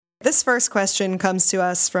This first question comes to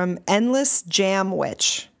us from Endless Jam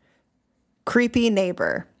Witch. Creepy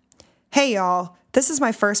neighbor. Hey y'all, this is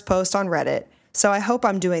my first post on Reddit, so I hope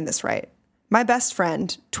I'm doing this right. My best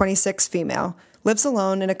friend, 26 female, lives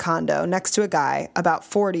alone in a condo next to a guy, about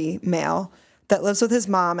 40 male, that lives with his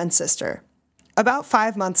mom and sister. About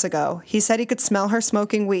 5 months ago, he said he could smell her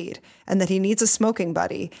smoking weed and that he needs a smoking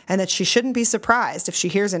buddy and that she shouldn't be surprised if she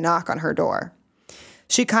hears a knock on her door.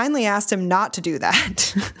 She kindly asked him not to do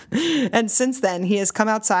that. And since then, he has come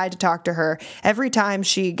outside to talk to her every time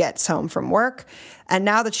she gets home from work. And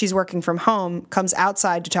now that she's working from home, comes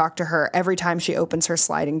outside to talk to her every time she opens her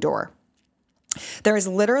sliding door. There is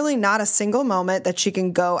literally not a single moment that she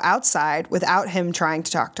can go outside without him trying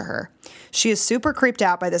to talk to her. She is super creeped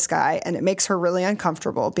out by this guy, and it makes her really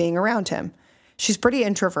uncomfortable being around him. She's pretty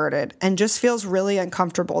introverted and just feels really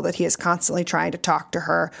uncomfortable that he is constantly trying to talk to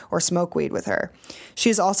her or smoke weed with her. She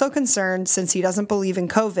is also concerned since he doesn't believe in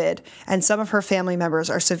COVID and some of her family members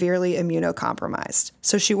are severely immunocompromised,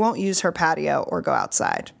 so she won't use her patio or go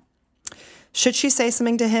outside. Should she say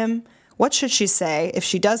something to him? What should she say if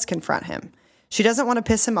she does confront him? She doesn't want to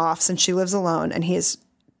piss him off since she lives alone and he is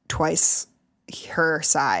twice her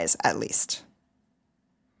size at least.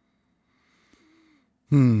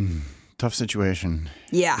 Tough situation.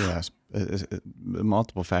 Yeah. Yes.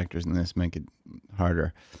 Multiple factors in this make it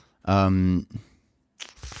harder.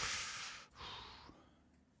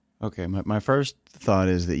 Okay, my first thought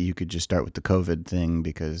is that you could just start with the COVID thing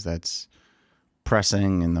because that's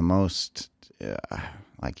pressing and the most,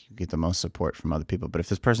 like you get the most support from other people. But if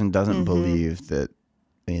this person doesn't believe that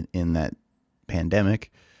in that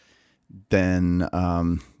pandemic, then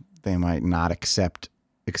they might not accept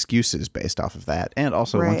excuses based off of that. And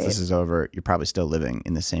also once this is over, you're probably still living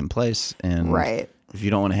in the same place. And if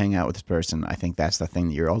you don't want to hang out with this person, I think that's the thing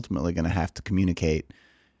that you're ultimately going to have to communicate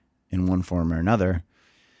in one form or another.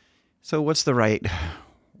 So what's the right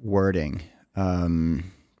wording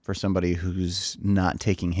for somebody who's not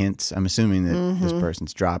taking hints? I'm assuming that this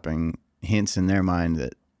person's dropping hints in their mind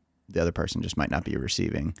that the other person just might not be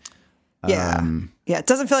receiving. Yeah. It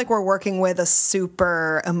doesn't feel like we're working with a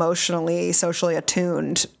super emotionally, socially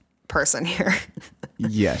attuned person here.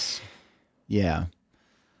 Yes. Yeah.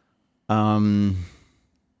 I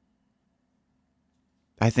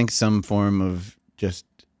think some form of just,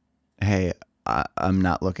 hey, I'm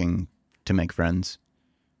not looking to make friends.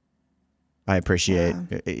 I appreciate,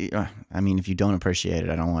 I mean, if you don't appreciate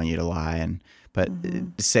it, I don't want you to lie. But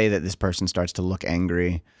say that this person starts to look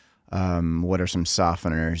angry. What are some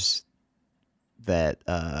softeners that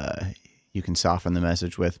you can soften the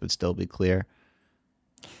message with but still be clear?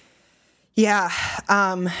 Yeah.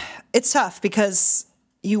 It's tough because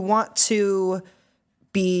you want to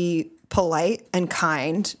be polite and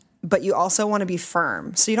kind, but you also want to be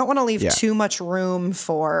firm. So you don't want to leave too much room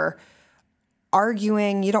for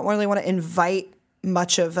arguing. You don't really want to invite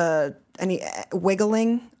much of any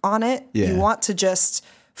wiggling on it. You want to just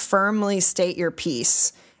firmly state your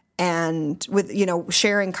piece and with,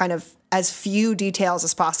 sharing kind of as few details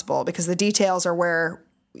as possible, because the details are where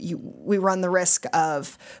we run the risk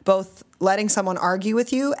of both letting someone argue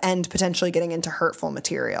with you and potentially getting into hurtful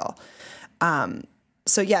material.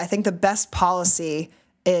 So I think the best policy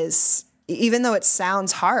is, even though it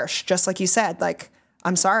sounds harsh, just like you said, like,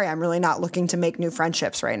 I'm sorry, I'm really not looking to make new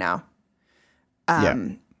friendships right now.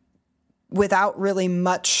 Without really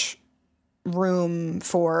much room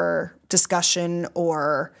for discussion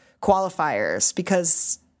or qualifiers,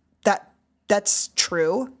 because that's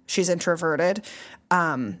true. She's introverted,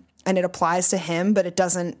 and it applies to him, but it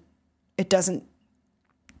doesn't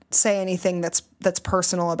say anything that's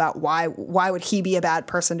personal about why would he be a bad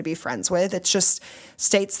person to be friends with. It just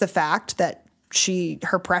states the fact that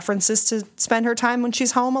her preference is to spend her time when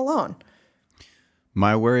she's home alone.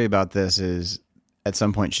 My worry about this is at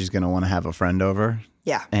some point she's going to want to have a friend over.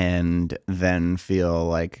 Yeah. And then feel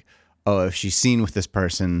like, oh, if she's seen with this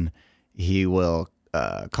person, he will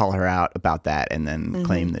call her out about that and then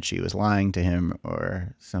claim that she was lying to him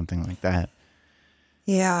or something like that.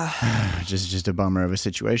 Yeah. Just a bummer of a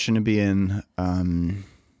situation to be in. I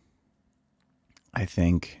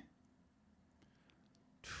think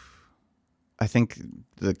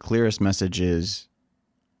the clearest message is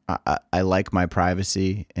I like my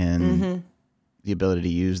privacy and the ability to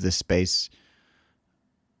use this space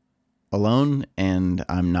alone, and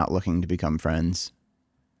I'm not looking to become friends.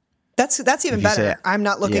 That's even better. I'm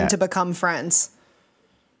not looking to become friends.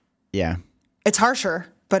 Yeah. It's harsher,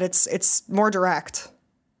 but it's more direct.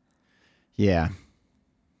 Yeah.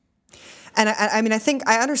 And I mean, I think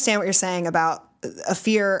I understand what you're saying about a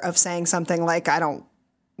fear of saying something like, I don't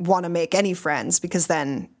want to make any friends, because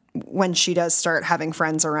then when she does start having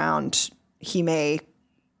friends around, he may,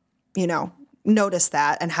 notice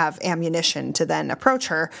that and have ammunition to then approach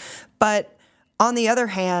her. But on the other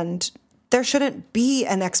hand, there shouldn't be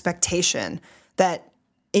an expectation that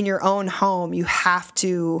in your own home you have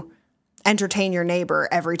to entertain your neighbor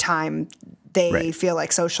every time they feel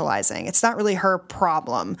like socializing. It's not really her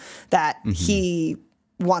problem that he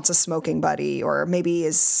wants a smoking buddy, or maybe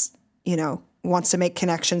is, wants to make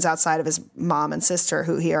connections outside of his mom and sister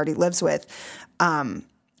who he already lives with. And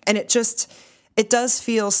it does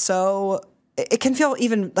feel so, it can feel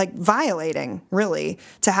even like violating, really,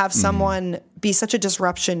 to have someone be such a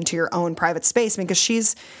disruption to your own private space, because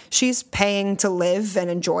she's paying to live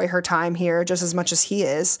and enjoy her time here just as much as he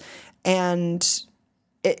is. And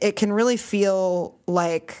it can really feel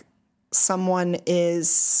like someone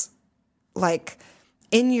is like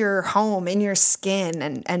in your home, in your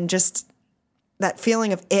skin, and just that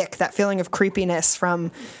feeling of ick, that feeling of creepiness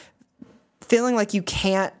from feeling like you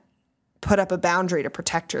can't put up a boundary to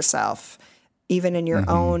protect yourself, even in your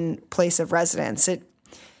own place of residence.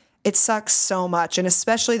 It sucks so much. And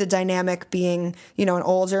especially the dynamic being, an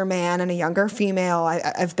older man and a younger female.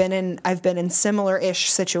 I've been in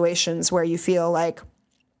similar-ish situations where you feel like,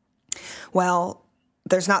 well,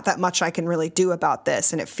 there's not that much I can really do about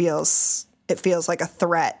this. And it feels like a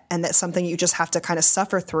threat, and that's something you just have to kind of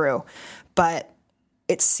suffer through. But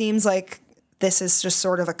it seems like this is just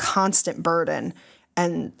sort of a constant burden.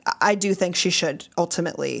 And I do think she should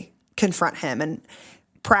ultimately confront him and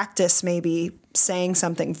practice maybe saying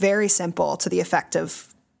something very simple to the effect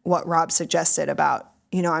of what Rob suggested about,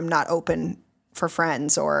 I'm not open for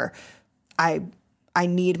friends, or I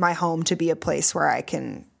need my home to be a place where I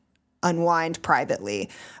can unwind privately,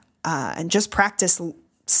 and just practice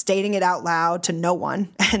stating it out loud to no one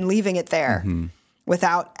and leaving it there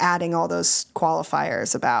without adding all those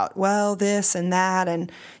qualifiers about, well, this and that.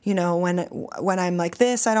 And, when I'm like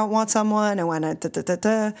this, I don't want someone. And when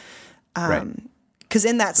because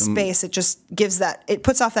in that space, it just it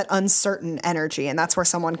puts off that uncertain energy. And that's where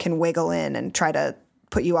someone can wiggle in and try to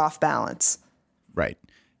put you off balance. Right.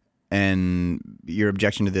 And your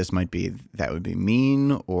objection to this might be that would be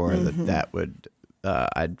mean, or that would,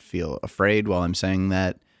 I'd feel afraid while I'm saying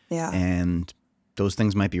that. Yeah. And those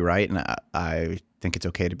things might be right. And I think it's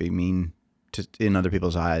okay to be mean in other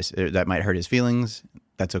people's eyes. That might hurt his feelings.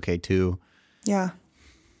 That's okay too. Yeah.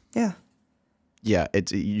 Yeah. Yeah.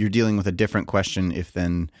 You're dealing with a different question if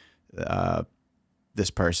then this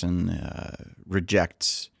person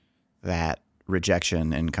rejects that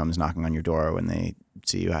rejection and comes knocking on your door when they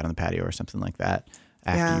see you out on the patio or something like that.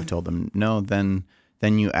 After you've told them no, then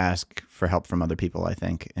you ask for help from other people, I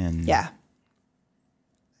think. And yeah,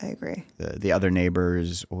 I agree. The other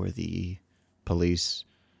neighbors or the police,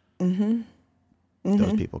 those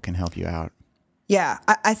people can help you out. Yeah,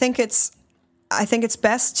 I think it's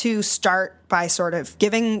best to start by sort of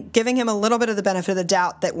giving him a little bit of the benefit of the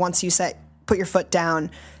doubt that once you put your foot down,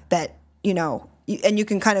 that and you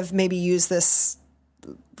can kind of maybe use this.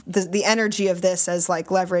 The energy of this as like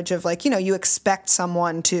leverage of like, you expect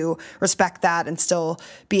someone to respect that and still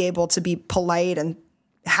be able to be polite and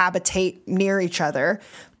habitate near each other.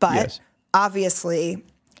 But obviously,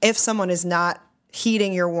 if someone is not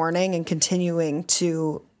heeding your warning and continuing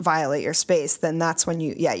to violate your space, then that's when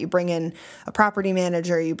you bring in a property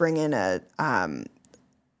manager, you bring in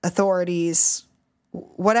authorities,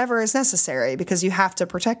 whatever is necessary, because you have to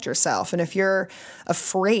protect yourself. And if you're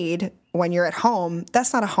afraid when you're at home,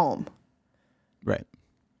 that's not a home. Right.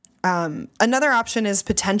 Another option is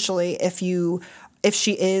potentially if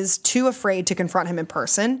she is too afraid to confront him in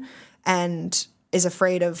person and is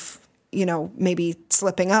afraid of, maybe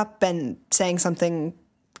slipping up and saying something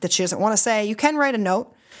that she doesn't want to say, you can write a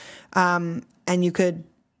note, and you could,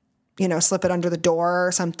 slip it under the door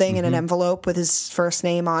or something in an envelope with his first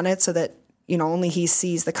name on it, so that only he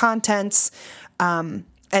sees the contents, and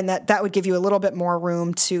that would give you a little bit more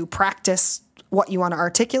room to practice what you want to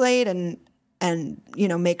articulate and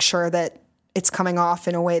make sure that it's coming off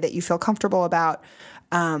in a way that you feel comfortable about.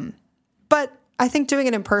 But I think doing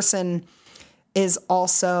it in person is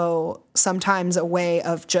also sometimes a way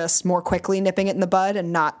of just more quickly nipping it in the bud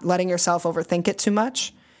and not letting yourself overthink it too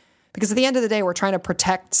much. Because at the end of the day, we're trying to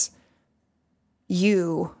protect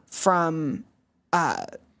you from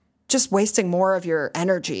just wasting more of your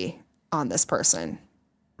energy on this person.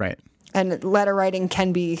 Right. And letter writing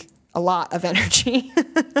can be a lot of energy.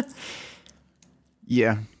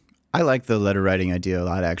 Yeah. I like the letter writing idea a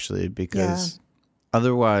lot, actually, because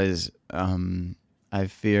otherwise I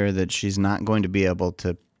fear that she's not going to be able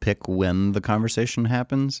to pick when the conversation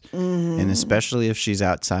happens. And especially if she's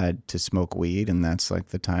outside to smoke weed, and that's like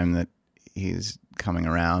the time that he's coming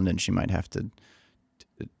around, and she might have to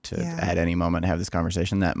at any moment have this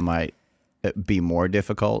conversation that might be more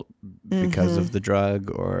difficult because of the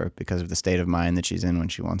drug or because of the state of mind that she's in when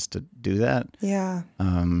she wants to do that. Yeah.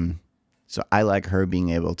 So I like her being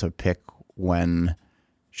able to pick when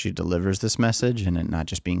she delivers this message, and it not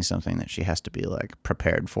just being something that she has to be like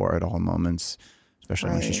prepared for at all moments,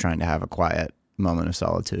 especially when she's trying to have a quiet moment of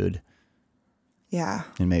solitude. Yeah.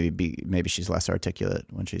 And maybe she's less articulate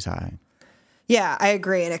when she's high. Yeah, I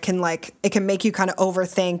agree. And it can make you kind of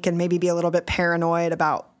overthink and maybe be a little bit paranoid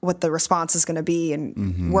about what the response is going to be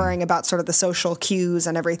and worrying about sort of the social cues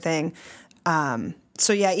and everything.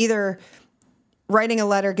 So yeah, either writing a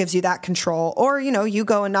letter gives you that control, or, you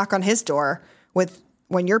go and knock on his door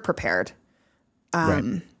when you're prepared.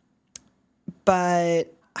 Right.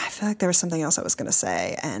 But I feel like there was something else I was going to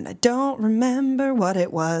say, and I don't remember what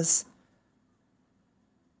it was.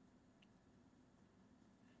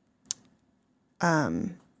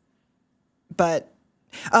 But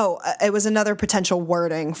it was another potential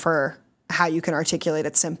wording for how you can articulate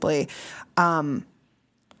it simply,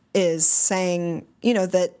 is saying,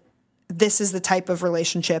 that this is the type of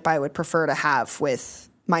relationship I would prefer to have with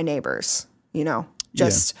my neighbors,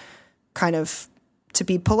 just kind of to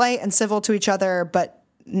be polite and civil to each other, but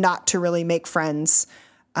not to really make friends.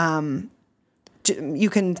 You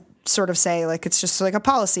can sort of say like, it's just like a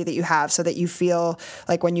policy that you have so that you feel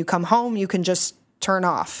like when you come home, you can just turn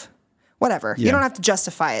off, whatever. You don't have to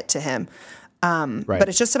justify it to him. But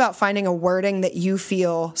it's just about finding a wording that you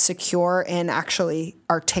feel secure in actually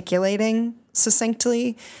articulating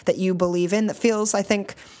succinctly, that you believe in, that feels, I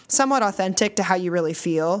think, somewhat authentic to how you really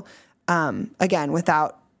feel. Again,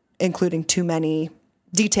 without including too many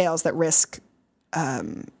details that risk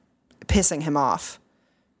pissing him off.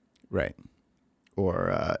 Right.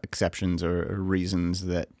 Or exceptions or reasons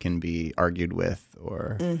that can be argued with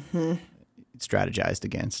or strategized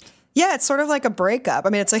against. Yeah, it's sort of like a breakup. I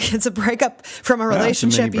mean, it's a breakup from a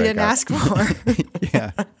relationship you didn't ask for.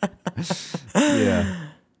 Yeah.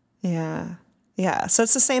 Yeah. Yeah. So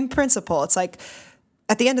it's the same principle. It's like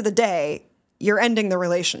at the end of the day, you're ending the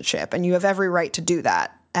relationship and you have every right to do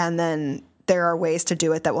that. And then there are ways to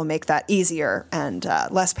do it that will make that easier and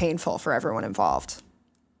less painful for everyone involved.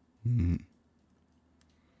 Mm-hmm.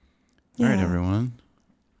 All right, everyone.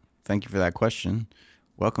 Thank you for that question.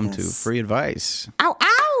 Welcome to Free Advice. Ow,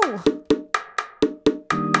 ow!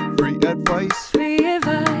 Free advice. Free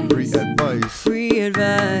advice. Free advice. Free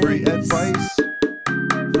advice. Free advice.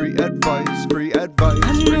 Free advice. Free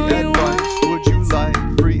advice. Free advice. Would you like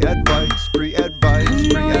free advice? Free advice.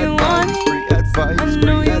 Free advice. Free advice.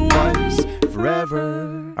 Free advice.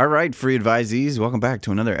 Forever. All right, free advisees. Welcome back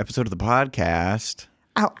to another episode of the podcast.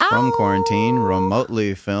 Ow, ow. From quarantine,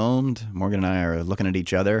 remotely filmed. Morgan and I are looking at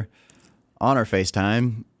each other on our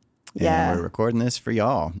FaceTime. And we're recording this for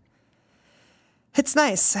y'all. It's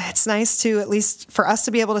nice. It's nice to, at least for us,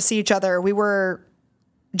 to be able to see each other. We were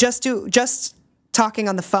just talking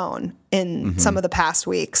on the phone in some of the past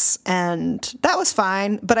weeks, and that was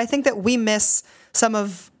fine. But I think that we miss some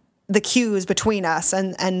of the cues between us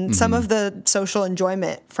and some of the social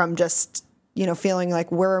enjoyment from just, feeling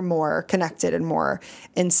like we're more connected and more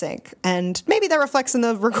in sync. And maybe that reflects in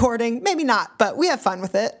the recording, maybe not, but we have fun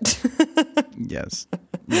with it. Yes.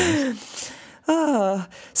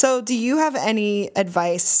 So do you have any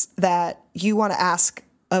advice that you want to ask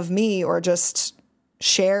of me or just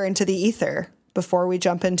share into the ether before we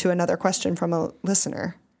jump into another question from a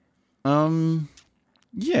listener?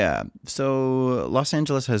 Yeah. So Los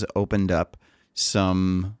Angeles has opened up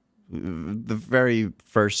the very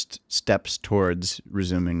first steps towards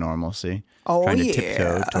resuming normalcy. Trying to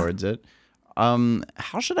tiptoe towards it.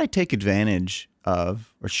 How should I take advantage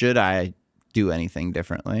of, or should I do anything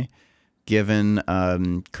differently? Given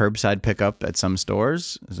curbside pickup at some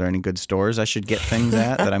stores, is there any good stores I should get things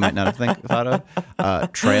at that I might not have thought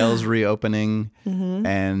of? Trails reopening,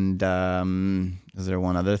 and is there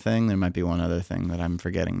one other thing? There might be one other thing that I'm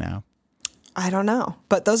forgetting now. I don't know,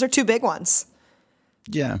 but those are two big ones.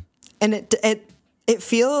 Yeah, and it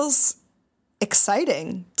feels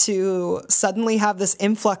exciting to suddenly have this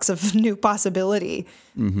influx of new possibility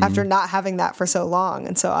after not having that for so long.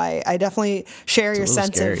 And so I definitely share your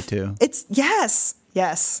sense scary of too. It's yes.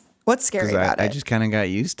 What's scary about it? I just kind of got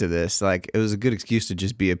used to this. Like, it was a good excuse to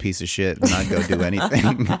just be a piece of shit and not go do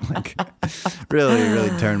anything. Like, really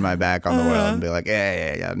turn my back on the world and be like,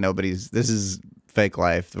 yeah. This is fake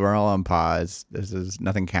life. We're all on pause.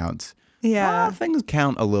 Nothing counts. Yeah. Things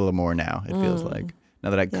count a little more now, it feels like.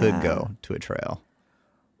 Now that I could go to a trail.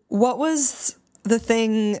 What was the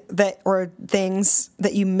thing things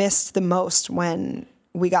that you missed the most when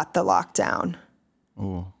we got the lockdown?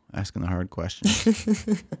 Oh, asking the hard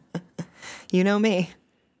questions. You know me.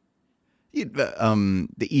 The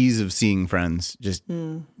ease of seeing friends, just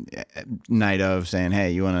night of saying,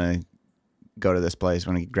 hey, you want to go to this place,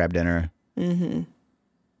 want to grab dinner?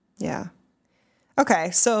 Yeah.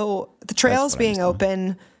 Okay, so the trails being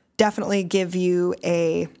open definitely give you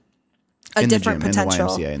a in different the gym,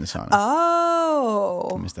 potential. in the YMCA, in the sauna.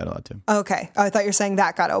 Oh. I missed that a lot too. Okay. Oh, I thought you were saying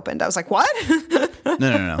that got opened. I was like, what?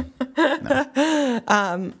 No.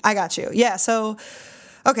 I got you. Yeah. So,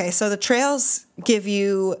 okay. So the trails give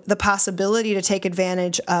you the possibility to take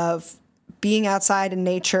advantage of being outside in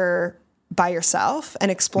nature by yourself and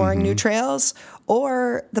exploring new trails,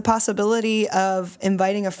 or the possibility of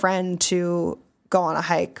inviting a friend to go on a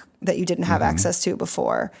hike that you didn't have access to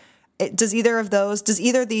before. Does either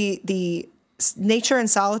the nature and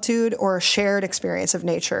solitude or a shared experience of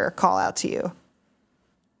nature call out to you?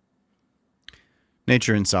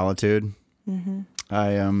 Nature and solitude.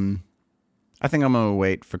 I think I'm gonna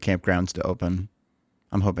wait for campgrounds to open.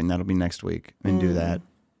 I'm hoping that'll be next week and do that.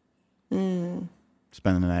 Spend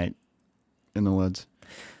the night in the woods.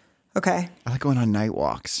 Okay. I like going on night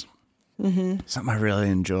walks. Something I really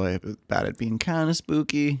enjoy about it being kind of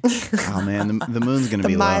spooky. Oh man, the moon's gonna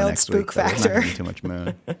be low next week. The mild spook factor. There's not gonna be too much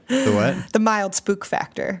moon. The what? The mild spook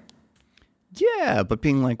factor. Yeah, but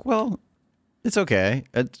being like, well, it's okay.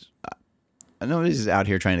 Nobody's out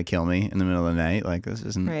here trying to kill me in the middle of the night. Like, this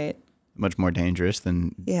isn't Right. much more dangerous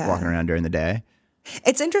than Yeah. walking around during the day.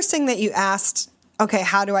 It's interesting that you asked, okay,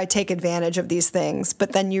 how do I take advantage of these things?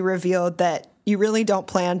 But then you revealed that you really don't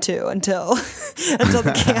plan to until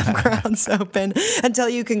the campground's open, until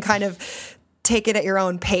you can kind of take it at your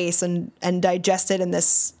own pace and digest it in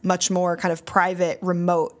this much more kind of private,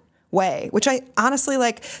 remote way, which I honestly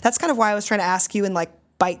like. That's kind of why I was trying to ask you in like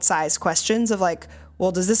bite-sized questions of like,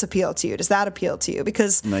 well, does this appeal to you? Does that appeal to you?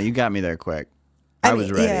 Because No, you got me there quick. I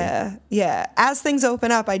was ready. Yeah. As things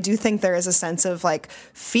open up, I do think there is a sense of like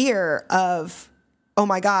fear of, oh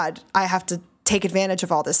my God, I have to take advantage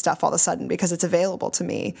of all this stuff all of a sudden because it's available to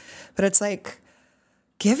me. But it's like,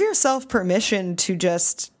 give yourself permission to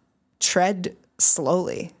just tread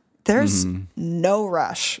slowly. There's no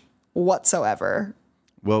rush whatsoever.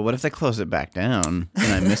 Well, what if they close it back down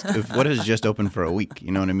and I missed? What if it's just open for a week?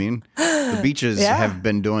 You know what I mean? The beaches have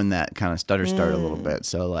been doing that kind of stutter start a little bit.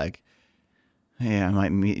 So like, yeah, I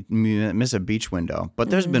might miss a beach window.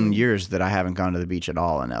 But there's been years that I haven't gone to the beach at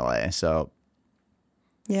all in LA. So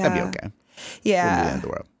that'd be okay. Wouldn't be the end of the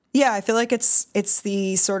world. Yeah, I feel like it's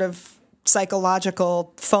the sort of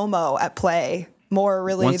psychological FOMO at play more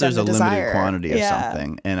really Once than there's the a desire. limited quantity of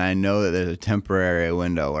something, and I know that there's a temporary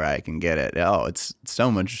window where I can get it. Oh, it's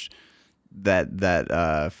so much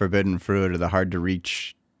that forbidden fruit or the hard to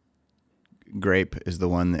reach grape is the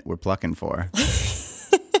one that we're plucking for.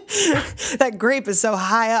 That grape is so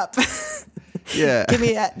high up. Yeah, Give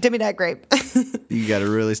me that grape. you got to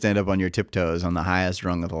really stand up on your tiptoes on the highest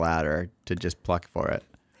rung of the ladder to just pluck for it.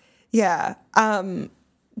 Yeah.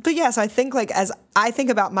 But yeah, so I think like as I think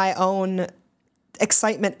about my own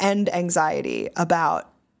excitement and anxiety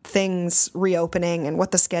about things reopening and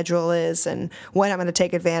what the schedule is and when I'm going to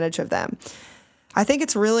take advantage of them, I think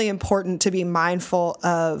it's really important to be mindful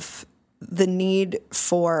of the need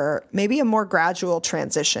for maybe a more gradual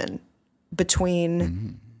transition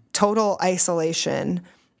between total isolation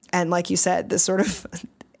and, like you said, this sort of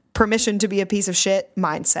permission to be a piece of shit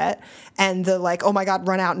mindset and the like, oh my God,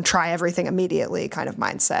 run out and try everything immediately kind of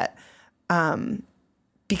mindset.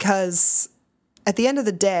 Because at the end of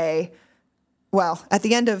the day, well, at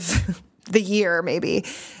the end of the year, maybe,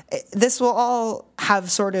 this will all have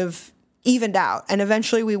sort of evened out. And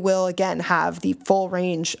eventually we will, again, have the full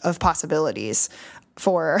range of possibilities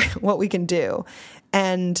for what we can do.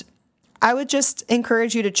 And I would just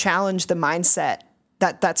encourage you to challenge the mindset,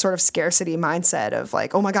 that sort of scarcity mindset of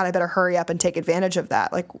like, oh my God, I better hurry up and take advantage of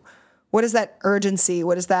that. Like, what is that urgency?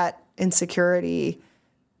 What is that insecurity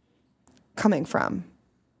coming from?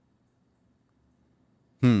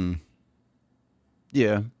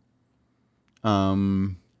 Yeah.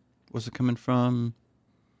 What's it coming from?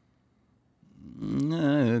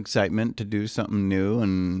 Excitement to do something new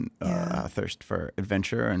and a thirst for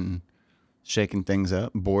adventure and shaking things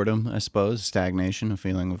up. Boredom, I suppose. Stagnation, a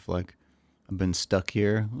feeling of like, I've been stuck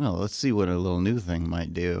here. Well, let's see what a little new thing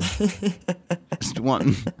might do. Just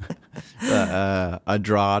wanting a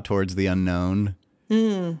draw towards the unknown.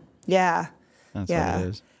 Yeah. That's what it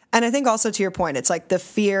is. And I think also to your point, it's like the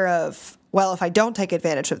fear of, well, if I don't take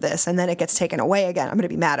advantage of this and then it gets taken away again, I'm going to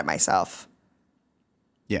be mad at myself.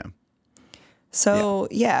 Yeah. So,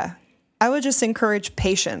 yeah, I would just encourage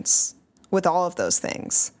patience with all of those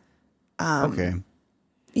things. Okay.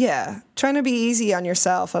 Yeah, trying to be easy on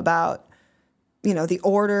yourself about, the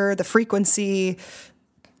order, the frequency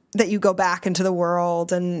that you go back into the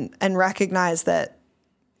world, and recognize that,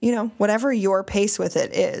 whatever your pace with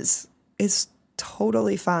it is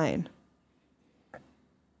totally fine.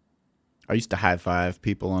 I used to high five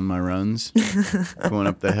people on my runs going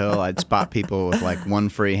up the hill. I'd spot people with like one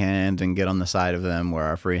free hand and get on the side of them where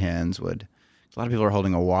our free hands would. A lot of people are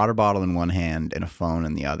holding a water bottle in one hand and a phone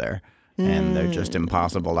in the other, and they're just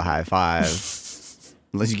impossible to high five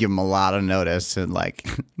unless you give them a lot of notice and like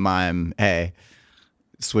mime, hey,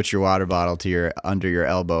 switch your water bottle to under your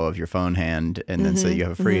elbow of your phone hand, and then so you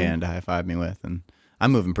have a free hand to high five me with. And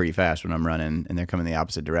I'm moving pretty fast when I'm running, and they're coming the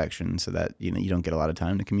opposite direction, so that you don't get a lot of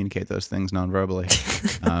time to communicate those things non-verbally.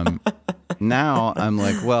 Now I'm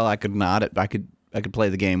like, well, I could nod it. I could play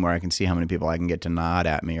the game where I can see how many people I can get to nod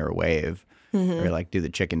at me or wave, or like do the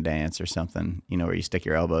chicken dance or something. Where you stick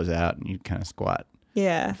your elbows out and you kind of squat,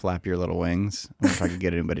 flap your little wings. I wonder if I could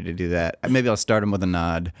get anybody to do that. Maybe I'll start them with a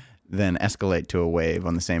nod, then escalate to a wave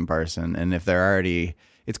on the same person, and if they're already.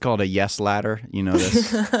 It's called a yes ladder. This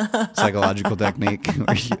psychological technique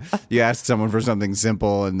where you ask someone for something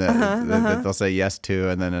simple and that they'll say yes to,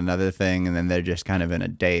 and then another thing, and then they're just kind of in a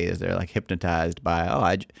daze. They're like hypnotized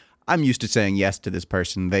by, I'm used to saying yes to this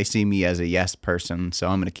person. They see me as a yes person, so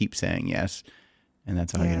I'm going to keep saying yes. And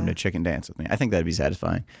that's how I get them to chicken dance with me. I think that'd be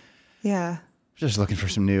satisfying. Yeah. Just looking for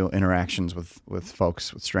some new interactions with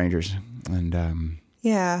folks, with strangers, and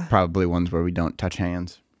probably ones where we don't touch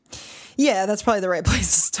hands. Yeah, that's probably the right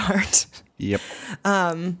place to start. Yep.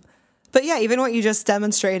 But yeah, even what you just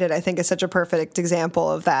demonstrated, I think, is such a perfect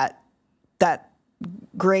example of that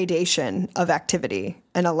gradation of activity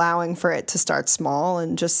and allowing for it to start small,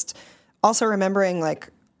 and just also remembering, like,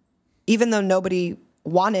 even though nobody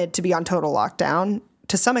wanted to be on total lockdown,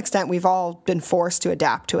 to some extent we've all been forced to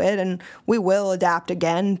adapt to it, and we will adapt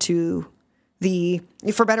again to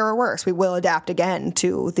for better or worse, we will adapt again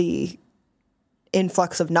to the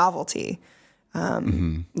influx of novelty,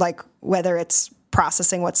 like whether it's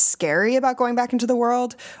processing what's scary about going back into the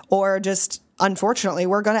world, or just, unfortunately,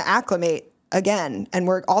 we're going to acclimate again. And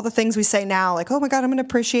all the things we say now, like, oh my God, I'm going to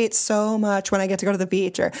appreciate so much when I get to go to the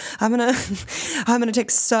beach, or I'm going to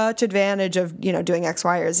take such advantage of, doing X,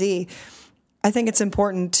 Y, or Z. I think it's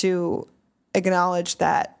important to acknowledge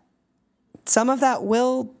that some of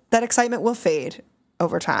that excitement will fade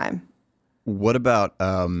over time. What about,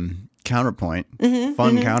 counterpoint,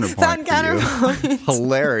 fun counterpoint for you.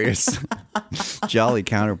 Hilarious. Jolly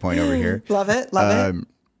counterpoint over here. Love it.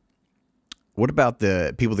 What about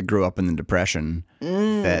the people that grew up in the Depression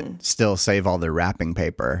that still save all their wrapping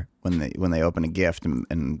paper when they open a gift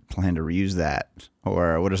and plan to reuse that?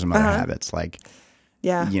 Or what are some other habits, like,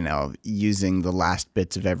 using the last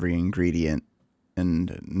bits of every ingredient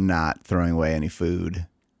and not throwing away any food,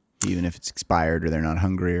 even if it's expired or they're not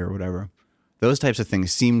hungry or whatever? Those types of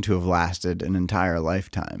things seem to have lasted an entire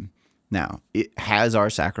lifetime. Now, has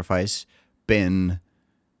our sacrifice been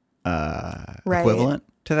equivalent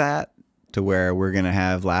to that, to where we're going to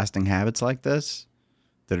have lasting habits like this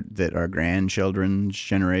that our grandchildren's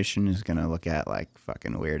generation is going to look at like,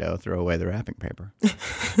 fucking weirdo, throw away the wrapping paper?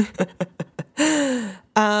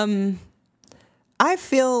 I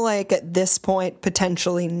feel like at this point,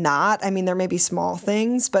 potentially not. I mean, there may be small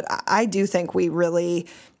things, but I do think we really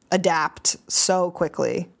adapt so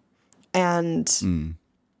quickly. And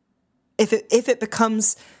if it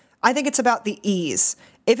becomes, I think it's about the ease.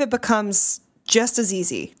 If it becomes just as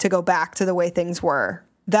easy to go back to the way things were,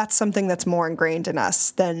 that's something that's more ingrained in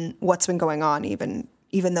us than what's been going on, even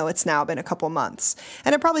though it's now been a couple months.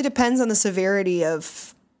 And it probably depends on the severity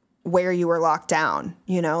of where you were locked down.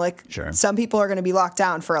 Sure. Some people are going to be locked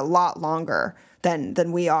down for a lot longer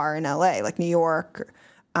than we are in LA, like New York,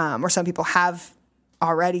 or some people have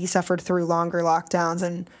already suffered through longer lockdowns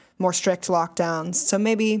and more strict lockdowns. So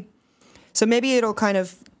maybe it'll kind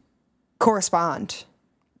of correspond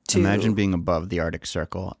to... Imagine being above the Arctic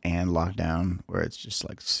Circle and lockdown, where it's just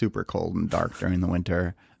like super cold and dark during the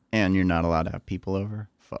winter, and you're not allowed to have people over.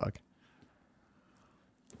 Fuck.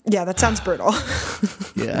 Yeah, that sounds brutal.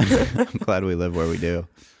 Yeah, I'm glad we live where we do.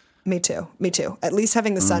 Me too. At least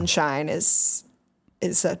having the sunshine is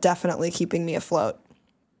definitely keeping me afloat.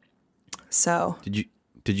 So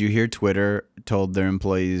did you hear Twitter told their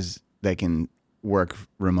employees they can work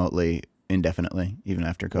remotely indefinitely even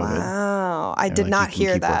after COVID? Wow, I did not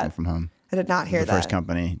hear that. From home. I did not hear that.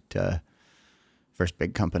 The first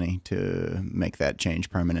big company to make that change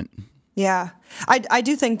permanent. Yeah, I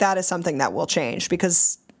do think that is something that will change,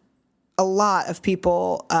 because a lot of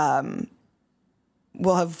people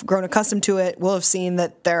will have grown accustomed to it. Will have seen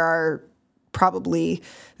that there are probably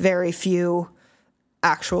very few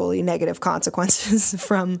actually negative consequences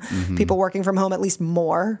from people working from home, at least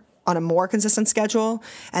more on a more consistent schedule.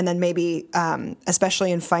 And then maybe,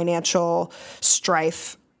 especially in financial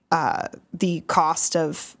strife, the cost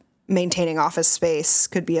of maintaining office space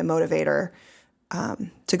could be a motivator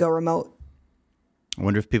to go remote. I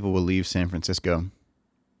wonder if people will leave San Francisco.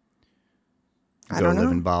 I Go don't know.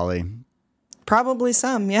 live in Bali. Probably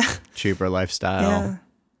some, yeah. Cheaper lifestyle.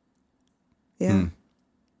 Yeah.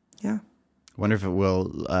 Yeah. Wonder if it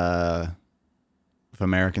will, if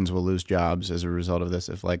Americans will lose jobs as a result of this.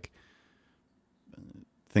 If like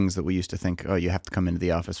things that we used to think, oh, you have to come into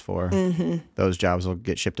the office for, those jobs will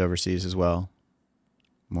get shipped overseas as well.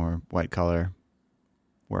 More white collar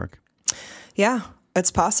work. Yeah,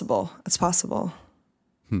 it's possible. It's possible.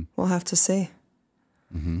 We'll have to see.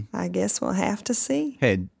 I guess we'll have to see.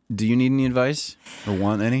 Hey, do you need any advice or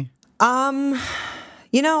want any? Honestly,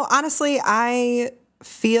 I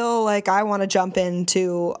feel like I want to jump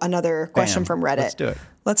into another question Bam. from Reddit. Let's do it.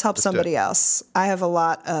 Let's help somebody else. I have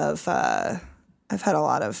I've had a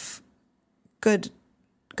lot of good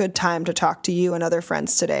time to talk to you and other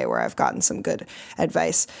friends today where I've gotten some good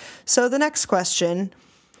advice. So the next question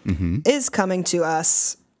is coming to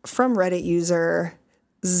us from Reddit user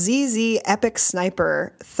ZZ Epic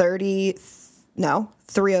Sniper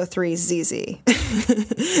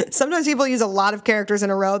 303ZZ. Sometimes people use a lot of characters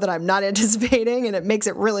in a row that I'm not anticipating, and it makes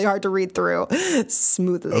it really hard to read through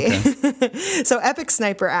smoothly. Okay. So Epic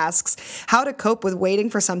Sniper asks, how to cope with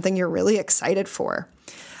waiting for something you're really excited for.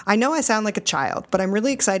 I know I sound like a child, but I'm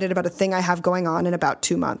really excited about a thing I have going on in about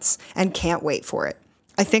 2 months and can't wait for it.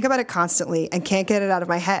 I think about it constantly and can't get it out of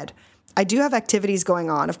my head. I do have activities going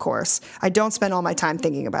on, of course. I don't spend all my time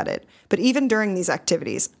thinking about it. But even during these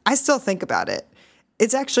activities, I still think about it.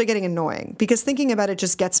 It's actually getting annoying because thinking about it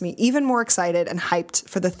just gets me even more excited and hyped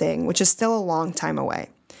for the thing, which is still a long time away.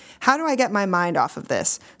 How do I get my mind off of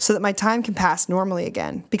this so that my time can pass normally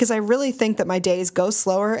again? Because I really think that my days go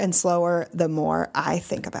slower and slower the more I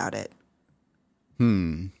think about it.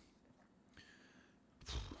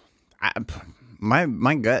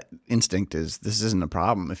 My gut instinct is this isn't a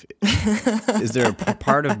problem. Is there a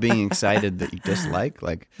part of being excited that you dislike?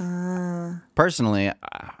 Like, personally,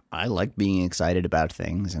 I like being excited about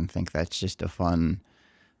things and think that's just a fun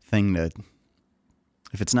thing to.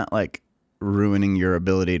 If it's not like ruining your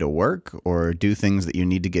ability to work or do things that you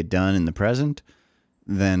need to get done in the present,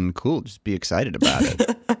 then cool, just be excited about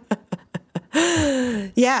it.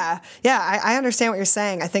 Yeah, I understand what you're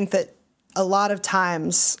saying. I think that a lot of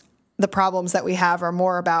times the problems that we have are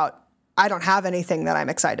more about I don't have anything that I'm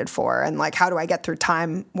excited for, and like how do I get through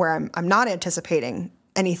time where I'm not anticipating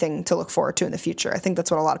anything to look forward to in the future. I think that's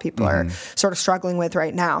what a lot of people are sort of struggling with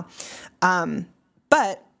right now.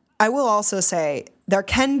 But I will also say there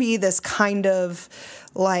can be this kind of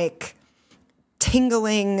like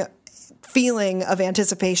tingling feeling of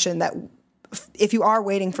anticipation that if you are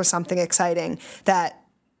waiting for something exciting that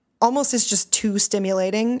almost is just too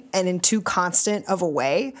stimulating and in too constant of a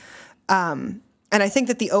way. And I think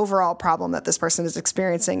that the overall problem that this person is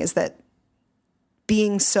experiencing is that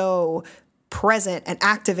being so present and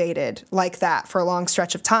activated like that for a long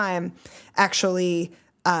stretch of time actually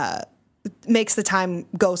makes the time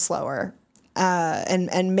go slower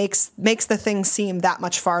and makes the thing seem that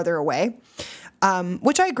much farther away,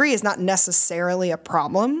 which I agree is not necessarily a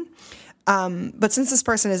problem. But since this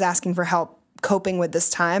person is asking for help coping with this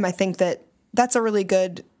time, I think that that's a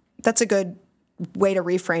good way to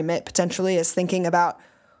reframe it potentially, is thinking about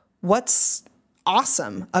what's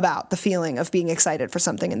awesome about the feeling of being excited for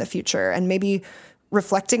something in the future, and maybe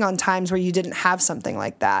reflecting on times where you didn't have something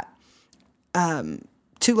like that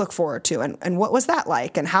to look forward to, and what was that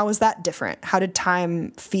like, and how was that different? How did time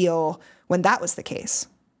feel when that was the case?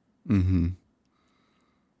 I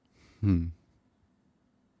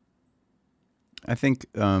think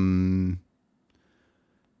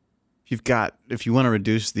if you want to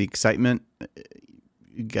reduce the excitement,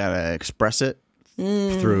 you gotta express it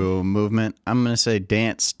through movement. I'm gonna say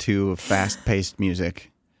dance to fast-paced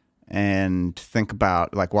music, and think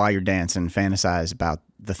about, like, while you're dancing, fantasize about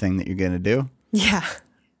the thing that you're gonna do. Yeah.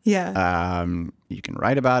 You can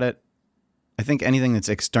write about it. I think anything that's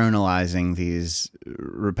externalizing these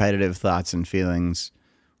repetitive thoughts and feelings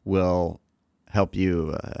will help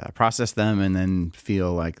you process them, and then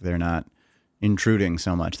feel like they're not intruding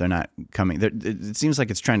so much. They're not coming. It seems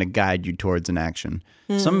like it's trying to guide you towards an action.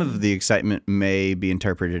 Some of the excitement may be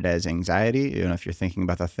interpreted as anxiety, if you're thinking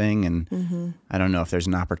about the thing, and I don't know if there's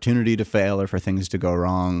an opportunity to fail or for things to go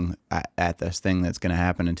wrong at this thing that's going to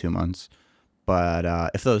happen in 2 months.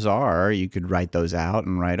 But if those are, you could write those out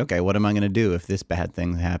and write, okay, what am I going to do if this bad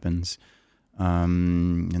thing happens?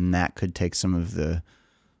 And that could take some of the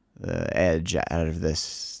edge out of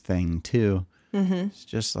this thing too. It's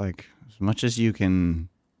just like, as much as you can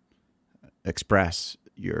express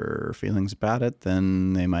your feelings about it,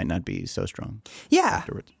 then they might not be so strong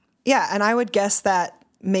afterwards. Yeah, and I would guess that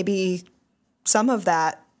maybe some of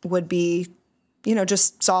that would be,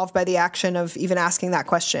 just solved by the action of even asking that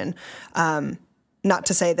question. Not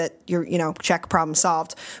to say that you're, check, problem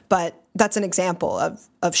solved, but that's an example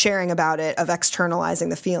of sharing about it, of externalizing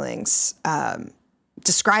the feelings,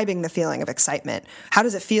 describing the feeling of excitement. How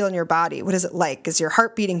does it feel in your body? What is it like? Is your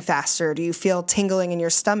heart beating faster? Do you feel tingling in your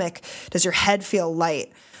stomach? Does your head feel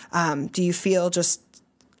light? Do you feel just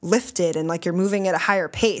lifted and like you're moving at a higher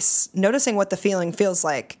pace? Noticing what the feeling feels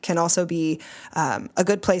like can also be a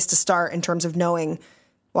good place to start in terms of knowing,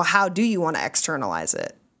 well, how do you want to externalize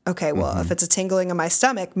it? Okay, well, if it's a tingling in my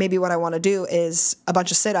stomach, maybe what I want to do is a bunch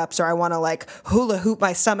of sit-ups, or I want to like hula hoop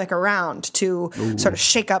my stomach around to sort of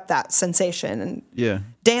shake up that sensation. And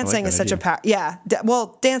dancing is such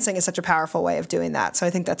dancing is such a powerful way of doing that. So I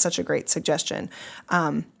think that's such a great suggestion.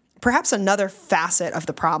 Perhaps another facet of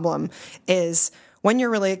the problem is when you're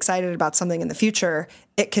really excited about something in the future,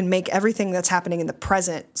 it can make everything that's happening in the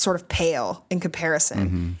present sort of pale in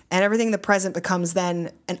comparison. And everything in the present becomes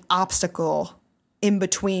then an obstacle in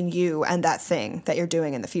between you and that thing that you're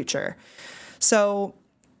doing in the future. So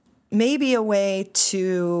maybe a way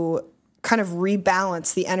to kind of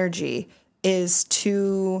rebalance the energy is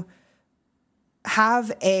to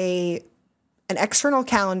have an external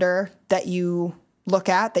calendar that you look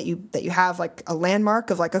at, that you have like a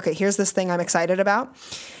landmark of like, okay, here's this thing I'm excited about.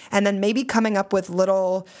 And then maybe coming up with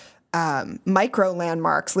little micro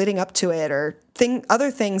landmarks leading up to it, or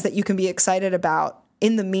other things that you can be excited about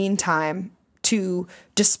in the meantime to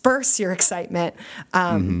disperse your excitement,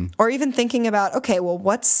 or even thinking about, okay, well,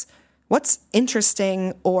 what's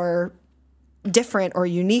interesting or different or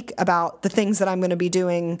unique about the things that I'm going to be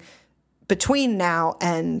doing between now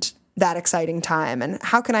and that exciting time, and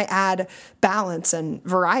how can I add balance and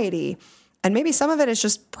variety? And maybe some of it is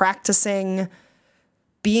just practicing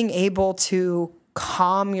being able to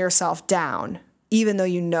calm yourself down, even though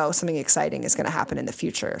you know something exciting is going to happen in the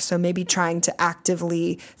future. So maybe trying to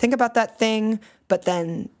actively think about that thing, but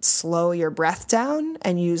then slow your breath down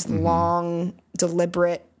and use long,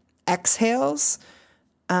 deliberate exhales.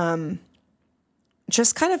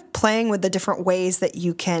 Just kind of playing with the different ways that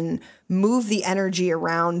you can move the energy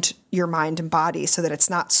around your mind and body so that it's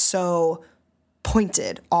not so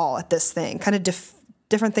pointed all at this thing. Kind of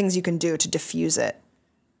different things you can do to diffuse it.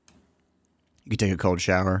 You could take a cold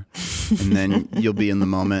shower, and then you'll be in the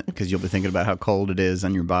moment because you'll be thinking about how cold it is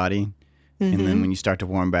on your body. And then when you start to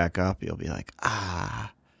warm back up, you'll be like,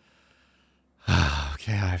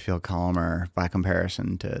 okay, I feel calmer by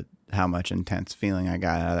comparison to how much intense feeling I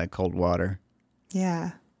got out of that cold water.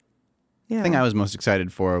 Yeah. The thing I was most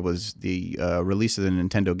excited for was the release of the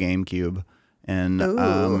Nintendo GameCube. And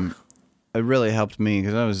it really helped me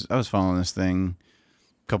because I was following this thing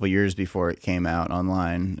couple years before it came out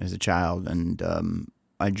online as a child, and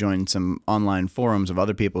I joined some online forums of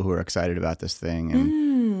other people who were excited about this thing,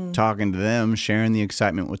 and talking to them, sharing the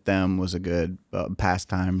excitement with them was a good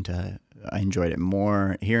pastime. I enjoyed it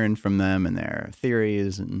more, hearing from them and their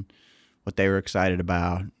theories and what they were excited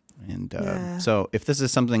about. And so if this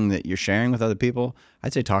is something that you're sharing with other people,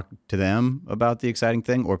 I'd say talk to them about the exciting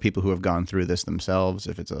thing, or people who have gone through this themselves.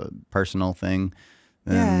 If it's a personal thing,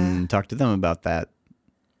 then talk to them about that.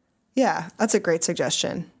 Yeah, that's a great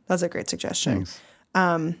suggestion. Thanks.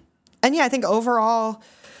 And I think overall,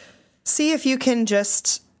 see if you can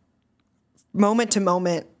just moment to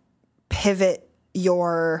moment pivot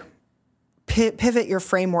your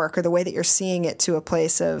framework or the way that you're seeing it to a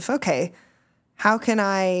place of, okay, how can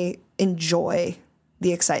I enjoy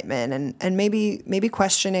the excitement? And maybe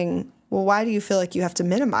questioning, well, why do you feel like you have to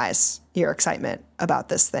minimize your excitement about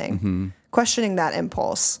this thing? Questioning that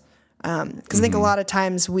impulse. Because I think a lot of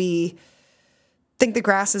times we think the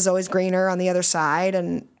grass is always greener on the other side,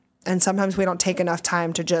 and sometimes we don't take enough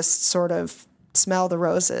time to just sort of smell the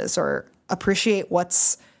roses or appreciate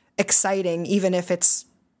what's exciting, even if it's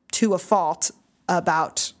to a fault,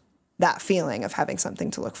 about that feeling of having something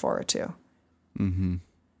to look forward to.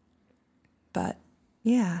 But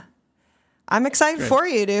yeah, I'm excited for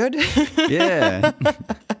you, dude. Yeah.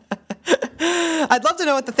 I'd love to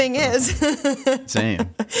know what the thing is. Same.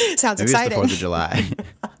 Sounds Maybe exciting. It's the 4th of July.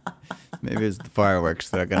 Maybe it's the fireworks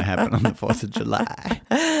that are going to happen on the 4th of July.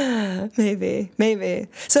 Maybe.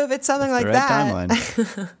 So if it's something like right that,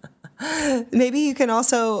 timeline. maybe you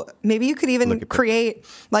could even create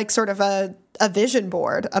like sort of a a vision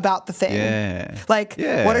board about the thing. Yeah. Like,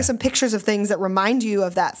 Yeah. what are some pictures of things that remind you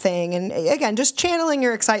of that thing? And again, just channeling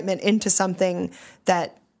your excitement into something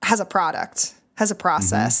that has a product, has a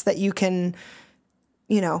process that you can,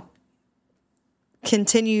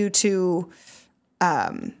 continue to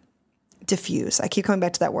diffuse. I keep coming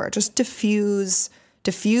back to that word. Just diffuse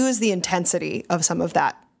the intensity of some of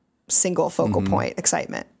that single focal point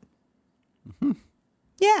excitement.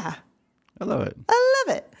 Yeah. I love it. I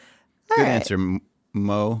love it. All Good right. answer,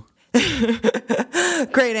 Mo.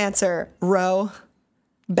 Great answer, Ro.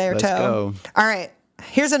 Bearto. Let's go. All right.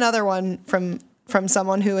 Here's another one from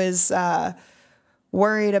someone who is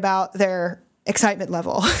worried about their excitement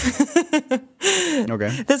level.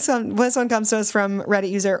 Okay. This one comes to us from Reddit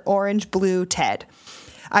user Orange Blue Ted.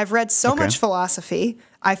 I've read so much philosophy,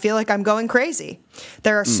 I feel like I'm going crazy.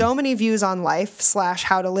 There are so many views on life /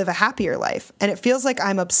 how to live a happier life, and it feels like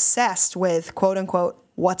I'm obsessed with quote unquote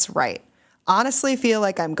what's right. Honestly feel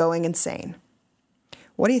like I'm going insane.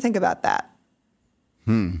 What do you think about that?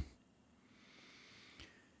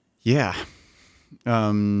 Yeah.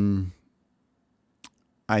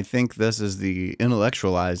 I think this is the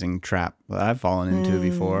intellectualizing trap that I've fallen into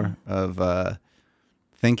before of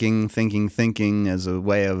thinking as a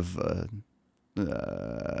way of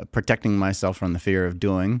protecting myself from the fear of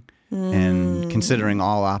doing and considering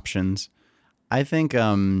all options. I think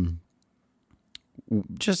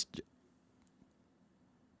just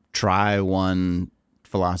try one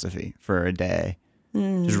philosophy for a day.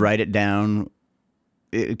 Just write it down.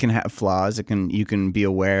 It can have flaws. You can be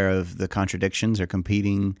aware of the contradictions or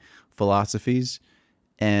competing philosophies,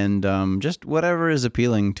 and just whatever is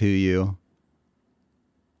appealing to you.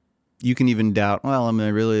 You can even doubt, well,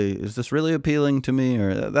 is this really appealing to me?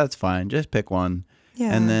 Or that's fine. Just pick one.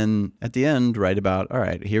 Yeah. And then at the end, write about, all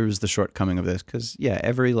right, here's the shortcoming of this. Because,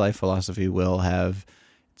 every life philosophy will have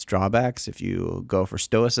its drawbacks. If you go for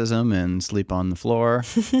stoicism and sleep on the floor,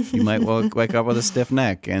 you might wake up with a stiff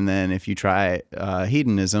neck. And then if you try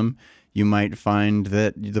hedonism, you might find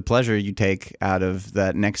that the pleasure you take out of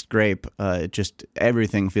that next grape, just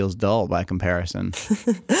everything feels dull by comparison.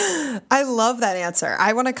 I love that answer.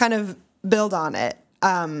 I want to kind of build on it.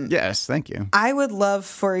 Yes, thank you. I would love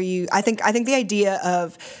for you. I think the idea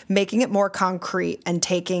of making it more concrete and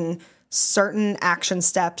taking certain action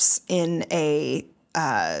steps in a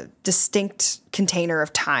distinct container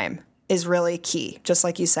of time is really key, just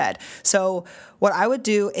like you said. So what I would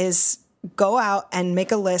do is go out and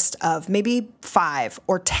make a list of maybe 5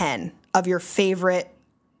 or 10 of your favorite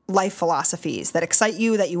life philosophies that excite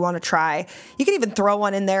you, that you want to try. You can even throw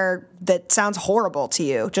one in there that sounds horrible to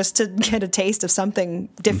you just to get a taste of something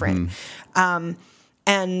different.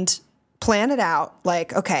 And plan it out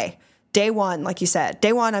like, okay, day one, like you said,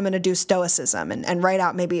 day one, I'm going to do stoicism and write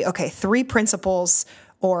out maybe, 3 principles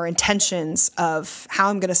or intentions of how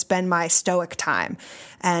I'm going to spend my stoic time.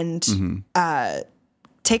 And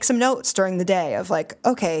take some notes during the day of like,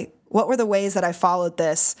 okay, what were the ways that I followed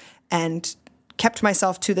this and kept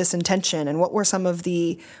myself to this intention, and what were some of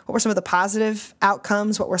the positive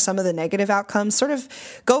outcomes, what were some of the negative outcomes? Sort of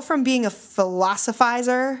go from being a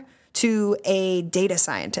philosophizer to a data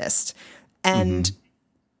scientist, and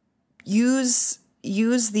use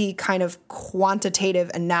the kind of quantitative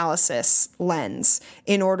analysis lens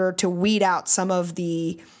in order to weed out some of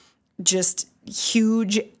the just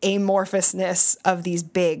huge amorphousness of these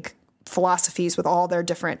big philosophies with all their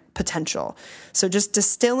different potential. So just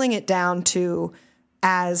distilling it down to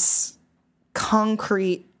as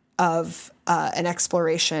concrete of an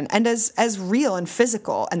exploration and as real and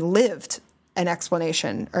physical and lived an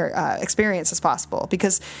explanation or experience as possible.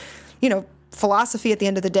 Because, philosophy at the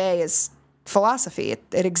end of the day is philosophy.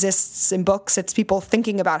 It exists in books. It's people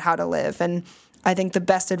thinking about how to live. And I think the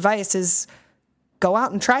best advice is go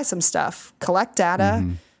out and try some stuff, collect data,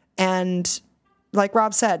 and like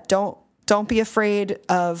Rob said, don't be afraid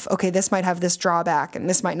of, okay, this might have this drawback and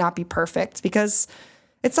this might not be perfect, because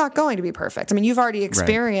it's not going to be perfect. I mean, you've already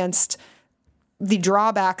experienced the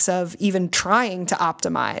drawbacks of even trying to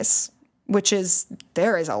optimize, which is,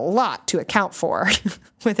 there is a lot to account for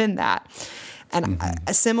within that. And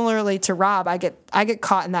similarly to Rob, I get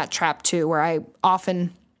caught in that trap too, where I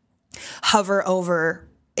often hover over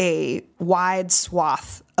a wide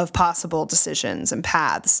swath of possible decisions and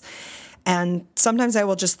paths. And sometimes I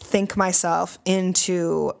will just think myself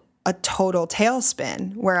into a total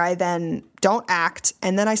tailspin where I then don't act.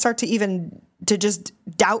 And then I start to just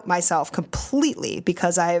doubt myself completely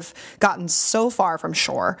because I've gotten so far from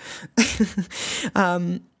shore.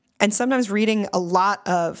 And sometimes reading a lot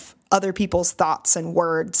of other people's thoughts and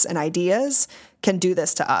words and ideas can do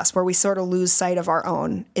this to us, where we sort of lose sight of our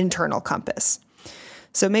own internal compass.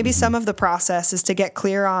 So maybe some of the process is to get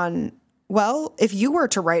clear on, well, if you were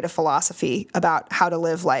to write a philosophy about how to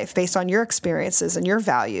live life based on your experiences and your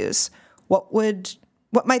values, what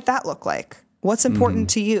might that look like? What's important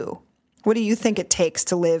to you? What do you think it takes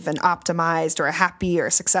to live an optimized or a happy or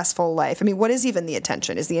a successful life? I mean, what is even the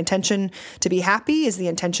intention? Is the intention to be happy? Is the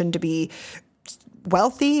intention to be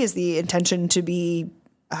wealthy? Is the intention to be,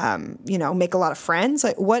 make a lot of friends?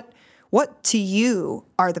 Like what to you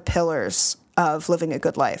are the pillars of living a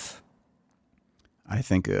good life? I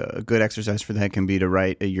think a good exercise for that can be to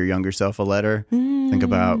write your younger self a letter. Think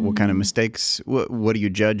about what kind of mistakes, what do you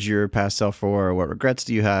judge your past self for, or what regrets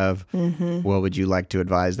do you have? What would you like to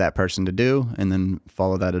advise that person to do? And then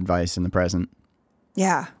follow that advice in the present.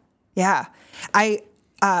 Yeah. Yeah. I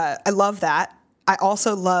love that. I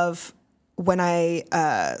also love when I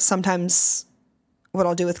sometimes what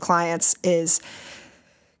I'll do with clients is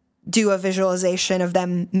do a visualization of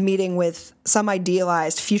them meeting with some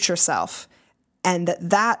idealized future self. And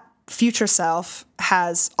that future self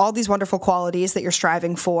has all these wonderful qualities that you're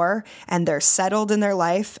striving for, and they're settled in their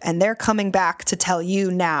life, and they're coming back to tell you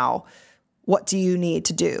now, what do you need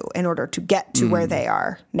to do in order to get to where they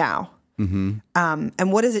are now?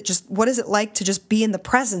 And what is it like to just be in the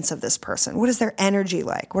presence of this person? What is their energy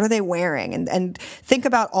like? What are they wearing? And think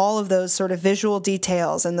about all of those sort of visual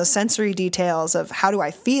details and the sensory details of how do I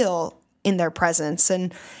feel in their presence.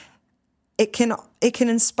 And it can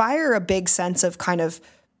inspire a big sense of kind of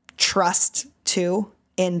trust too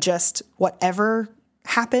in just whatever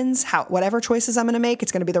happens, whatever choices I'm going to make,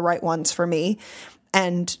 it's going to be the right ones for me.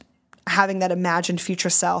 And having that imagined future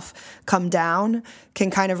self come down can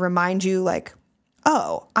kind of remind you like,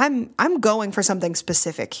 oh, I'm going for something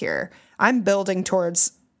specific here. I'm building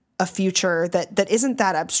towards a future that isn't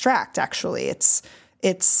that abstract, actually.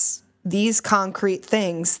 It's these concrete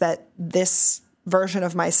things that this version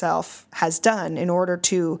of myself has done in order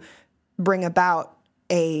to bring about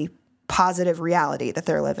a positive reality that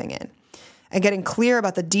they're living in. And getting clear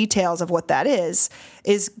about the details of what that is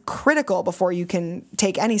critical before you can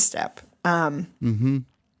take any step. But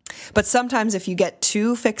sometimes if you get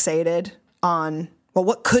too fixated on, well,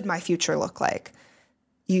 what could my future look like?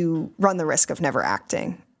 You run the risk of never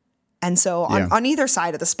acting. And so on either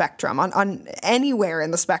side of the spectrum, on anywhere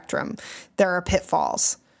in the spectrum, there are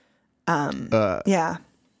pitfalls.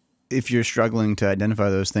 If you're struggling to identify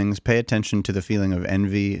those things, pay attention to the feeling of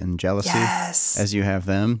envy and jealousy as you have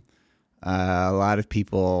them. A lot of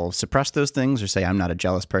people suppress those things or say, I'm not a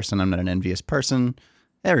jealous person, I'm not an envious person.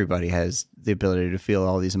 Everybody has the ability to feel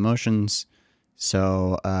all these emotions.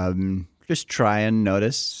 So just try and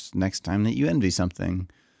notice next time that you envy something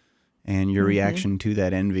and your reaction to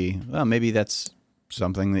that envy. Well, maybe that's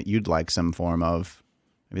something that you'd like some form of.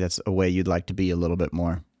 Maybe that's a way you'd like to be a little bit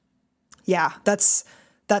more. Yeah, that's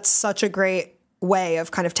such a great way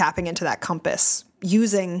of kind of tapping into that compass,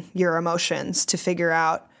 using your emotions to figure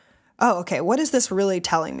out, oh, okay, what is this really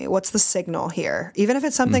telling me? What's the signal here? Even if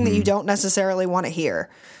it's something that you don't necessarily want to hear,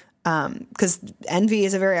 because envy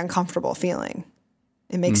is a very uncomfortable feeling.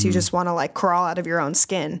 It makes you just want to like crawl out of your own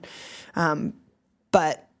skin.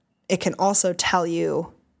 But it can also tell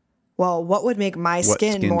you, well, what would make my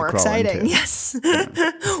skin more exciting? Yes.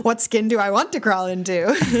 Yeah. What skin do I want to crawl into?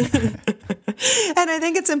 And I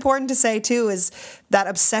think it's important to say, too, is that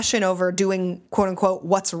obsession over doing, quote unquote,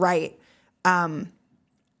 what's right, that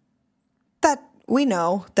we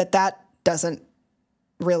know that doesn't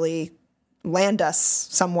really land us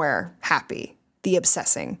somewhere happy, the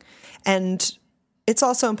obsessing. And it's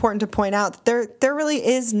also important to point out that there really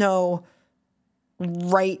is no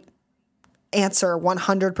right answer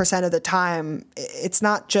 100% of the time. It's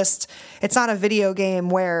not a video game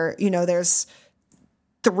where, there's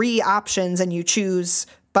 3 options and you choose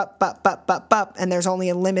and there's only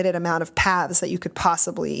a limited amount of paths that you could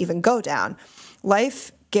possibly even go down.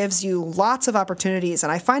 Life gives you lots of opportunities,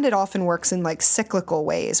 and I find it often works in like cyclical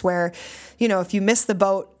ways where, if you miss the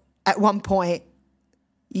boat at one point,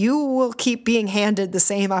 you will keep being handed the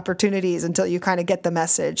same opportunities until you kind of get the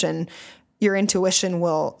message, and your intuition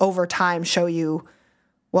will over time show you,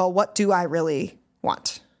 well, what do I really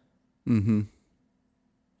want?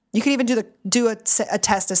 You can even do a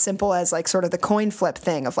test as simple as like sort of the coin flip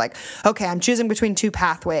thing of like, okay, I'm choosing between 2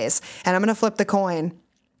 pathways and I'm going to flip the coin.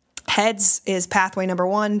 Heads is pathway number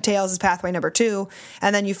 1, tails is pathway number 2.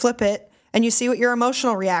 And then you flip it and you see what your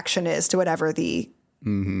emotional reaction is to whatever the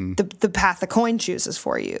path the coin chooses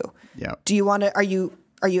for you. Yeah. Do you want to, are you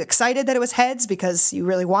excited that it was heads because you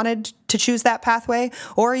really wanted to choose that pathway?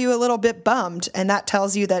 Or are you a little bit bummed and that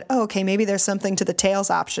tells you that, oh, okay, maybe there's something to the tails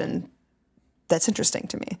option that's interesting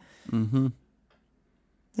to me.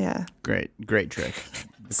 Yeah. Great trick.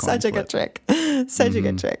 The Such coin a good flip. trick. Such a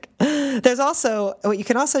good trick. There's also, what you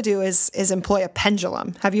can also do is employ a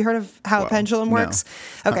pendulum. Have you heard of how a pendulum no. works?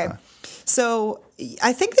 Okay. So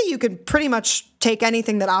I think that you could pretty much take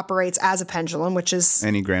anything that operates as a pendulum, which is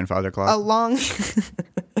Any grandfather clock? a long,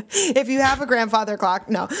 if you have a grandfather clock,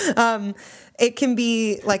 no. It can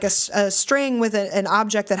be like a string with an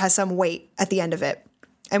object that has some weight at the end of it.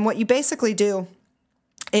 And what you basically do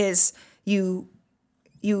is you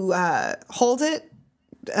hold it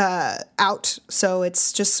out, so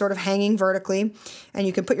it's just sort of hanging vertically, and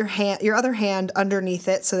you can put your other hand underneath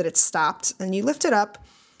it so that it's stopped, and you lift it up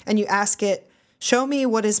and you ask it, show me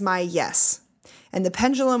what is my yes. And the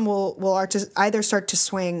pendulum will either start to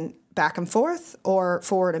swing back and forth or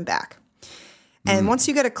forward and back. And once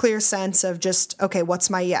you get a clear sense of just, okay, what's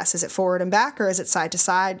my yes? Is it forward and back or is it side to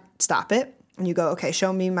side? Stop it. And you go, okay,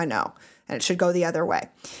 show me my no. And it should go the other way.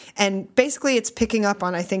 And basically it's picking up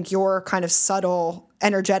on, I think, your kind of subtle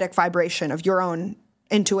energetic vibration of your own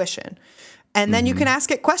intuition. And then you can ask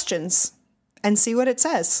it questions and see what it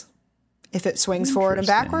says. If it swings forward and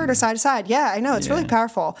backward or side to side. Yeah, I know. It's really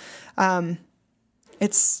powerful.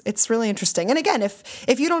 It's really interesting. And again,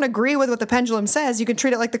 if you don't agree with what the pendulum says, you can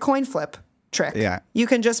treat it like the coin flip trick. Yeah. You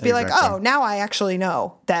can just be like, Exactly. oh, now I actually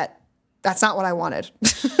know that that's not what I wanted.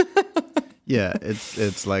 Yeah,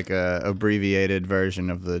 it's like a abbreviated version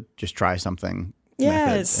of the just try something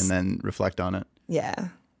Yes. method and then reflect on it. Yeah.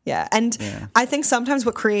 Yeah. And I think sometimes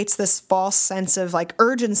what creates this false sense of like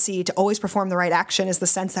urgency to always perform the right action is the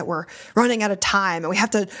sense that we're running out of time and we have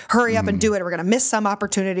to hurry up and do it, or we're going to miss some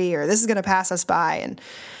opportunity, or this is going to pass us by. And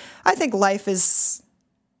I think life is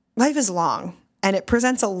long and it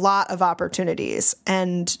presents a lot of opportunities.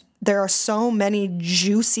 And there are so many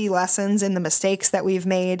juicy lessons in the mistakes that we've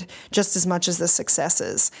made just as much as the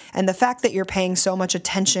successes. And the fact that you're paying so much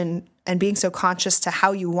attention and being so conscious to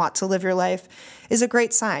how you want to live your life is a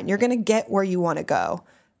great sign. You're going to get where you want to go,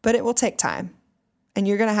 but it will take time. And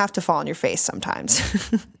you're going to have to fall on your face sometimes.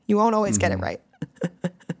 You won't always get it right.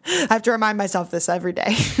 I have to remind myself this every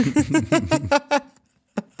day.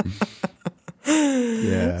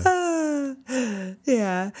 Yeah.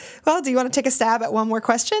 Yeah. Well, do you want to take a stab at one more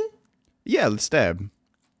question? Yeah, let's stab.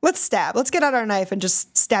 Let's stab. Let's get out our knife and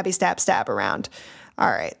just stab around. All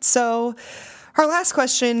right. So our last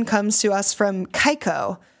question comes to us from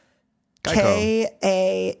Kaiko. Kaeko.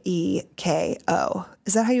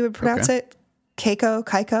 Is that how you would pronounce it?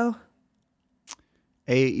 Kaiko?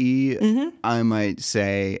 A-E, I might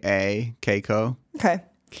say A, Keiko. Okay.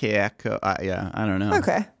 Keiko, yeah, I don't know.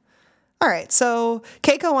 Okay. All right. So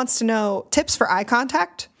Keiko wants to know tips for eye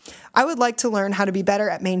contact. I would like to learn how to be better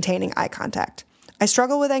at maintaining eye contact. I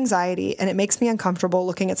struggle with anxiety and it makes me uncomfortable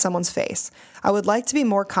looking at someone's face. I would like to be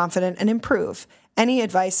more confident and improve. Any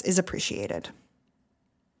advice is appreciated.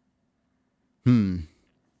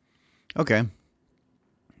 Okay.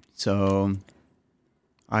 So,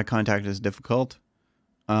 eye contact is difficult.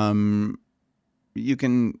 You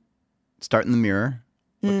can start in the mirror,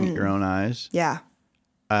 looking at your own eyes. Yeah.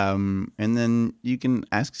 And then you can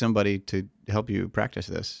ask somebody to help you practice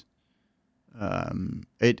this.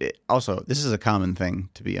 Also, this is a common thing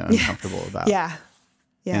to be uncomfortable about. Yeah.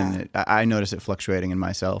 Yeah. And I notice it fluctuating in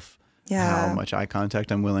myself. Yeah. How much eye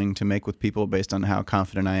contact I'm willing to make with people based on how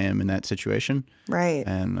confident I am in that situation. Right.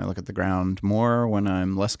 And I look at the ground more when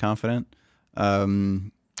I'm less confident,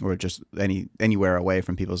 or just anywhere away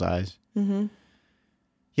from people's eyes. Mm-hmm.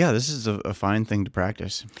 Yeah, this is a fine thing to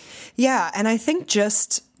practice. Yeah. And I think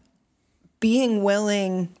just being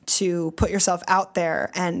willing to put yourself out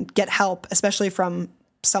there and get help, especially from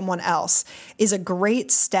someone else, is a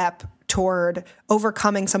great step toward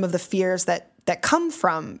overcoming some of the fears that come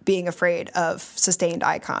from being afraid of sustained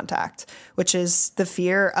eye contact, which is the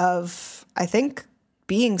fear of, I think,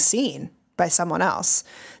 being seen by someone else,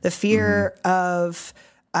 the fear of,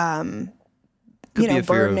 Could be a fear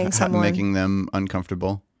burdening of someone. making them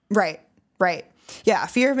uncomfortable. Right. Yeah, a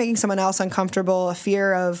fear of making someone else uncomfortable, a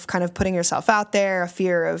fear of kind of putting yourself out there, a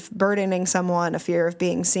fear of burdening someone, a fear of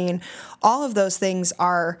being seen. All of those things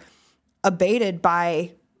are abated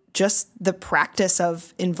by just the practice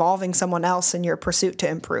of involving someone else in your pursuit to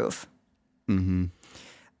improve.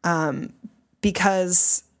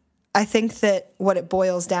 Because I think that what it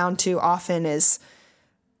boils down to often is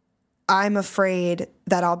I'm afraid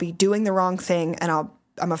that I'll be doing the wrong thing and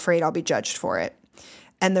I'm afraid I'll be judged for it.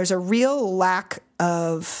 And there's a real lack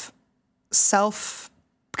of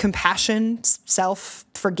self-compassion,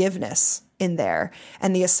 self-forgiveness in there.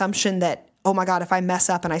 And the assumption that, oh my God, if I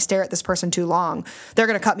mess up and I stare at this person too long, they're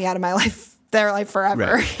going to cut me out of my life, their life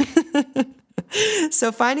forever. Right.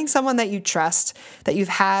 So finding someone that you trust, that you've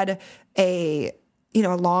had a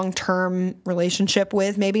a long-term relationship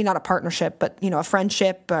with, maybe not a partnership, but, a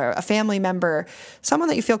friendship or a family member, someone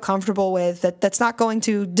that you feel comfortable with, that's not going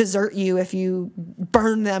to desert you if you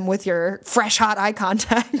burn them with your fresh, hot eye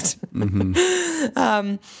contact.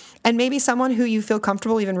 And maybe someone who you feel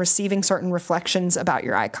comfortable even receiving certain reflections about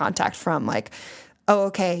your eye contact from, like, oh,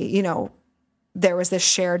 okay, there was this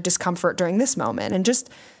shared discomfort during this moment. And just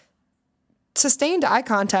sustained eye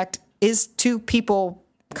contact is two people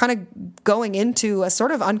kind of going into a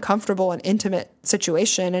sort of uncomfortable and intimate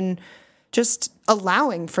situation and just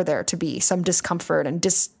allowing for there to be some discomfort and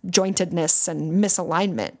disjointedness and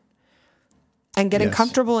misalignment, and getting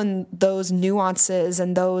comfortable in those nuances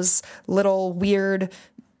and those little weird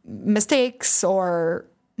mistakes or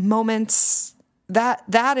moments.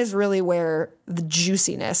 That is really where the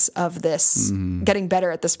juiciness of this getting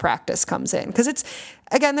better at this practice comes in. Because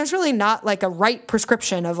there's really not like a right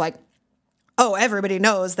prescription of like, oh, everybody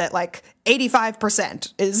knows that like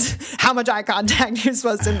 85% is how much eye contact you're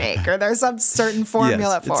supposed to make, or there's some certain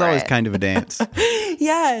formula for it. It's always kind of a dance.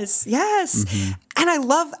 Yes. And I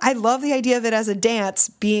love the idea of it as a dance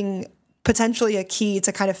being potentially a key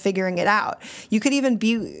to kind of figuring it out. You could even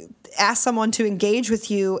ask someone to engage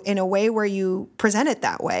with you in a way where you present it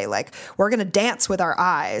that way. Like, we're going to dance with our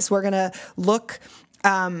eyes. We're going to look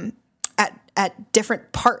at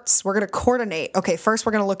different parts. We're going to coordinate. Okay, first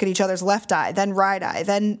we're going to look at each other's left eye, then right eye,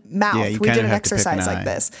 then mouth. Yeah, we did an exercise like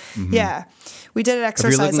this. Yeah, we did an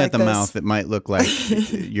exercise like this. If you're looking at the mouth, it might look like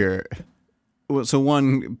you're... Well, so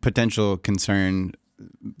one potential concern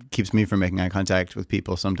keeps me from making eye contact with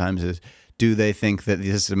people sometimes is, do they think that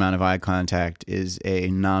this amount of eye contact is a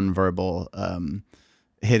nonverbal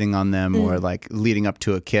hitting on them or like leading up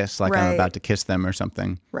to a kiss, like I'm about to kiss them or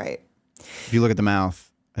something? Right. If you look at the mouth,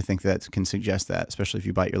 I think that can suggest that, especially if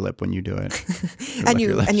you bite your lip when you do it. and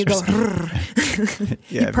you go,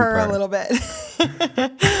 yeah, you purr a little bit.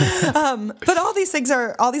 But all these things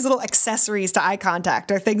all these little accessories to eye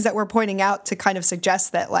contact are things that we're pointing out to kind of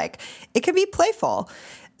suggest that, like, it can be playful.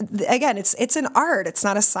 Again, it's an art. It's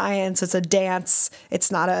not a science. It's a dance.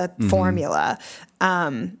 It's not a formula.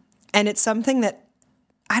 And it's something that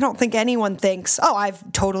I don't think anyone thinks, oh, I've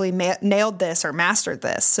totally nailed this or mastered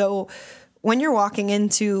this. So when you're walking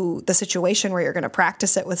into the situation where you're going to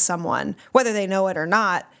practice it with someone, whether they know it or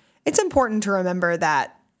not, it's important to remember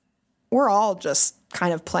that we're all just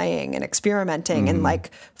kind of playing and experimenting and like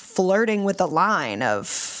flirting with the line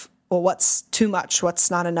of, well, what's too much, what's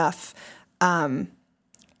not enough. And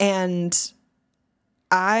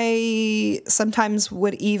I sometimes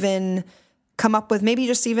would even come up with maybe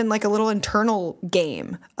just even like a little internal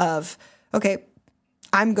game of, okay,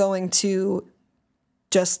 I'm going to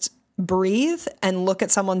just breathe and look at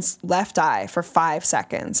someone's left eye for 5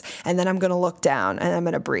 seconds. And then I'm going to look down and I'm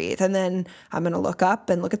going to breathe. And then I'm going to look up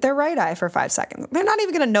and look at their right eye for 5 seconds. They're not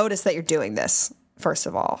even going to notice that you're doing this, first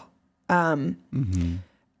of all.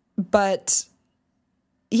 But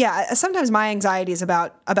yeah, sometimes my anxieties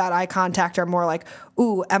about eye contact are more like,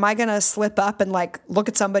 ooh, am I going to slip up and like look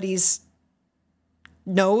at somebody's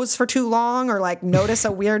nose for too long, or like notice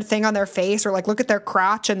a weird thing on their face, or like look at their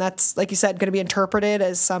crotch and that's, like you said, going to be interpreted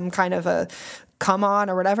as some kind of a come on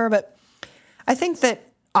or whatever. But I think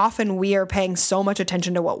that often we are paying so much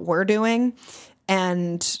attention to what we're doing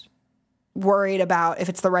and worried about if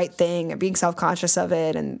it's the right thing and being self-conscious of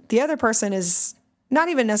it, and the other person is not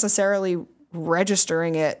even necessarily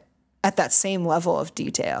registering it at that same level of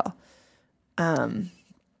detail.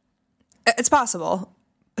 It's possible.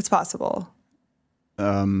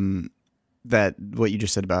 That what you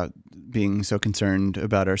just said about being so concerned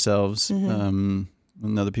about ourselves when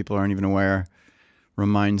other people aren't even aware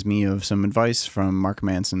reminds me of some advice from Mark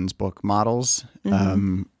Manson's book Models,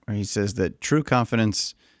 where he says that true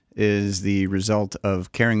confidence is the result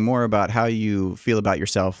of caring more about how you feel about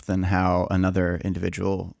yourself than how another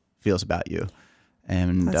individual feels about you.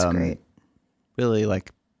 And that's great. Really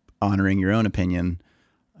like honoring your own opinion,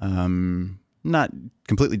 not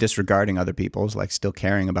completely disregarding other people's, like still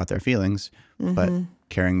caring about their feelings, but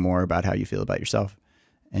caring more about how you feel about yourself.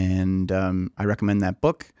 And I recommend that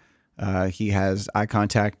book. He has eye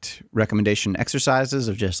contact recommendation exercises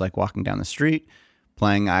of just like walking down the street,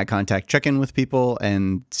 playing eye contact check-in with people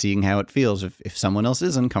and seeing how it feels. If someone else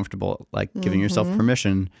is uncomfortable, like giving yourself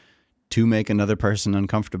permission to make another person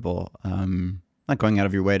uncomfortable. Not going out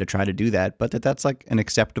of your way to try to do that, but that's like an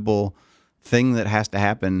acceptable thing that has to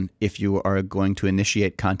happen if you are going to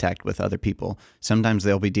initiate contact with other people. Sometimes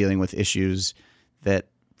they'll be dealing with issues that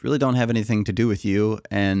really don't have anything to do with you,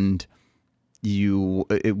 and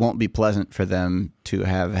it won't be pleasant for them to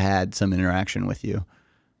have had some interaction with you.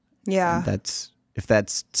 Yeah. If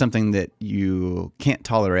that's something that you can't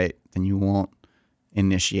tolerate, then you won't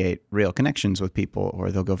initiate real connections with people,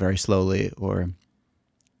 or they'll go very slowly, or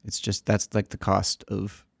it's just, that's like the cost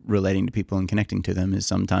of relating to people and connecting to them, is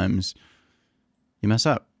sometimes you mess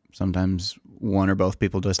up. Sometimes one or both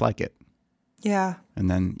people dislike it. Yeah. And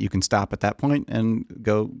then you can stop at that point and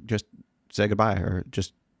go just say goodbye or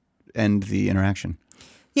just end the interaction.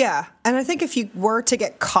 Yeah. And I think if you were to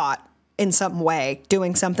get caught in some way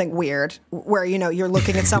doing something weird where, you know, you're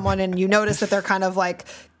looking at someone and you notice that they're kind of like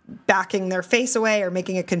backing their face away or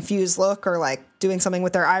making a confused look or like doing something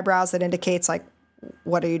with their eyebrows that indicates like,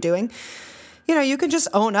 what are you doing? You know, you can just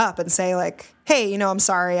own up and say like, hey, you know, I'm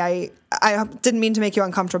sorry. I didn't mean to make you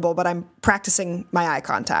uncomfortable, but I'm practicing my eye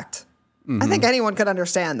contact. I think anyone could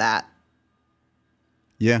understand that.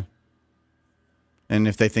 Yeah. And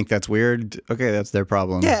if they think that's weird, okay, that's their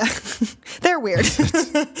problem. Yeah. They're weird.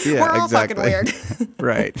 Yeah, We're all exactly. fucking weird.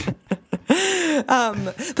 Right.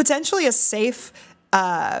 Potentially a safe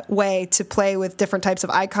way to play with different types of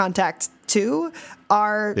eye contact too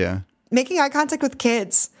are making eye contact with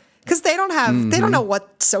kids, because they don't have they don't know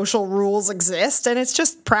what social rules exist, and it's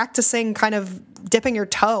just practicing kind of dipping your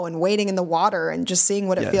toe and wading in the water and just seeing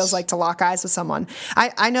what it feels like to lock eyes with someone.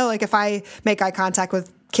 I know, like, if I make eye contact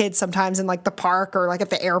with kids sometimes in like the park or like at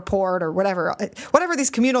the airport or whatever these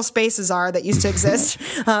communal spaces are that used to exist,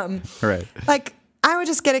 Right. like I would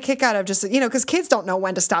just get a kick out of just, you know, because kids don't know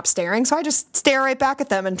when to stop staring. So I just stare right back at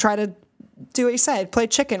them and try to do what you said, play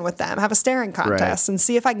chicken with them, have a staring contest and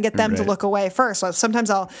see if I can get them to look away first. So sometimes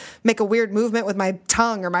I'll make a weird movement with my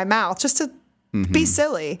tongue or my mouth just to be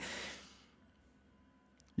silly.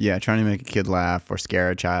 Yeah, trying to make a kid laugh or scare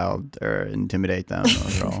a child or intimidate them.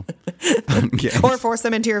 Those are all fun games. Or force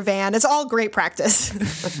them into your van. It's all great practice.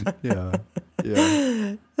 Yeah.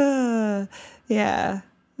 Yeah.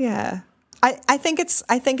 Yeah. I think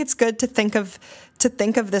it's good to think of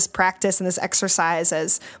this practice and this exercise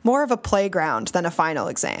as more of a playground than a final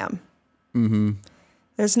exam. Mm-hmm.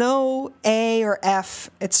 There's no A or F.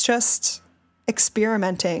 It's just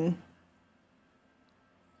experimenting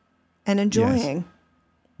and enjoying. Yes.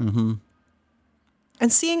 Mm-hmm.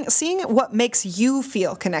 And seeing what makes you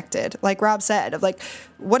feel connected, like Rob said, of like,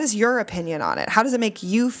 what is your opinion on it? How does it make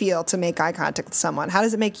you feel to make eye contact with someone? How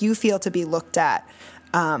does it make you feel to be looked at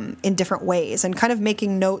in different ways? And kind of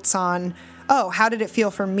making notes on, oh, how did it feel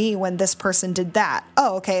for me when this person did that?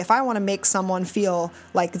 Oh, okay, if I want to make someone feel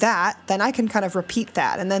like that, then I can kind of repeat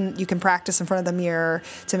that. And then you can practice in front of the mirror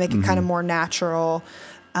to make it kind of more natural,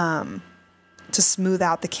 to smooth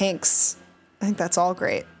out the kinks. I think that's all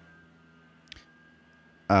great.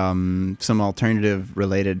 Some alternative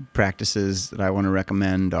related practices that I want to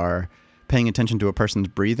recommend are paying attention to a person's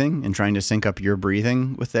breathing and trying to sync up your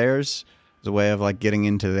breathing with theirs as a way of like getting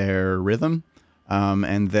into their rhythm,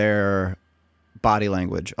 and their body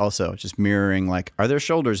language also, just mirroring, like, are their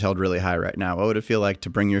shoulders held really high right now? What would it feel like to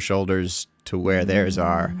bring your shoulders to where theirs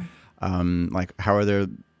are? Like,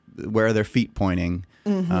 where are their feet pointing?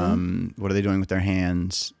 What are they doing with their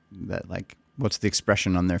hands? That, like, what's the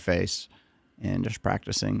expression on their face? And just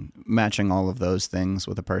practicing matching all of those things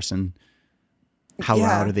with a person. How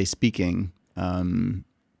loud are they speaking?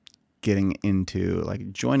 Getting into,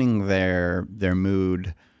 like, joining their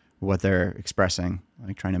mood, what they're expressing,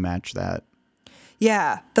 like trying to match that.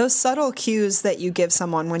 Yeah, those subtle cues that you give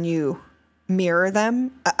someone when you mirror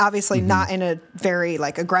them, obviously not in a very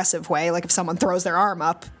like aggressive way. Like if someone throws their arm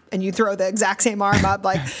up and you throw the exact same arm up,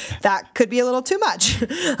 like that could be a little too much.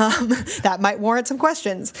 That might warrant some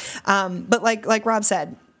questions. But like Rob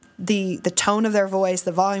said, the tone of their voice,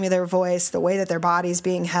 the volume of their voice, the way that their body's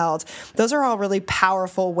being held, those are all really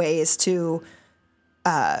powerful ways to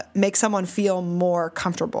make someone feel more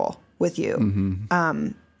comfortable with you.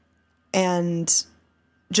 And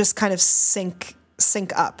just kind of sync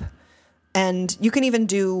up. And you can even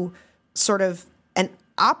do sort of an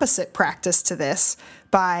opposite practice to this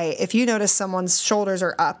by, if you notice someone's shoulders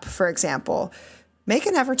are up, for example, make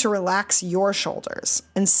an effort to relax your shoulders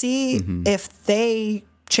and see if they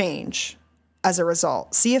change as a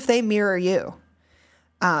result. See if they mirror you.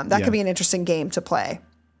 That could be an interesting game to play.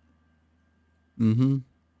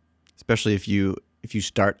 Especially if you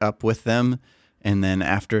start up with them, and then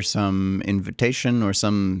after some invitation or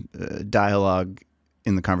some dialogue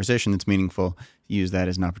in the conversation that's meaningful, use that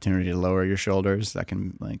as an opportunity to lower your shoulders. That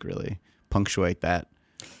can like really punctuate that.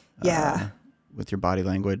 With your body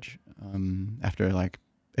language. After like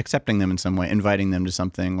accepting them in some way, inviting them to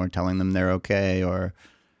something, or telling them they're okay, or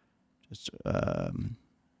just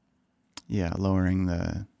lowering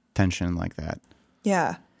the tension like that.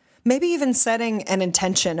 Yeah. Maybe even setting an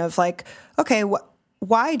intention of like, okay,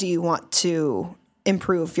 why do you want to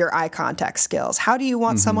improve your eye contact skills? How do you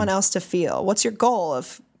want someone else to feel? What's your goal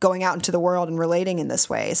of going out into the world and relating in this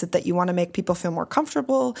way? Is it that you want to make people feel more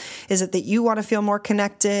comfortable? Is it that you want to feel more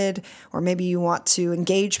connected? Or maybe you want to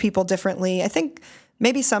engage people differently? I think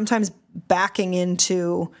maybe sometimes backing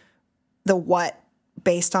into the what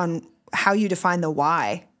based on how you define the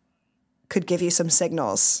why could give you some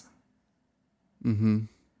signals.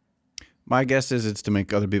 My guess is it's to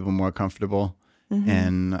make other people more comfortable.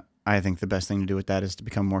 And I think the best thing to do with that is to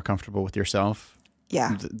become more comfortable with yourself.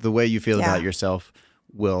 Yeah. The way you feel about yourself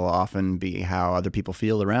will often be how other people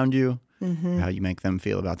feel around you, how you make them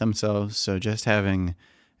feel about themselves. So just having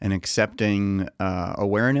an accepting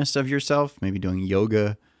awareness of yourself, maybe doing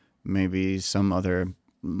yoga, maybe some other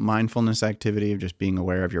mindfulness activity of just being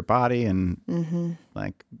aware of your body and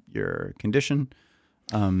like your condition.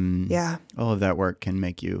 All of that work can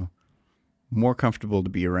make you more comfortable to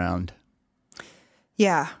be around.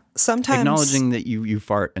 Yeah. Sometimes acknowledging that you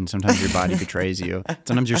fart and sometimes your body betrays you.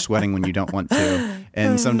 Sometimes you're sweating when you don't want to.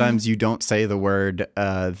 And sometimes you don't say the word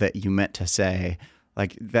that you meant to say.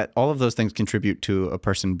 Like that, all of those things contribute to a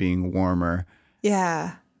person being warmer.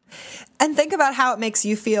 Yeah. And think about how it makes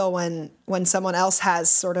you feel when someone else has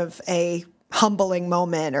sort of a humbling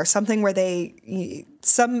moment or something where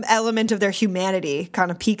some element of their humanity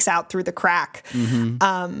kind of peeks out through the crack.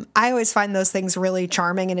 I always find those things really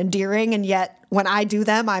charming and endearing. And yet when I do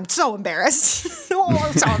them, I'm so embarrassed.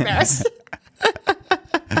 I'm so embarrassed.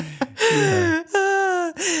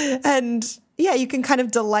 And yeah, you can kind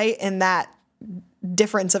of delight in that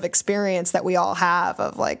difference of experience that we all have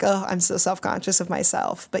of like, oh, I'm so self-conscious of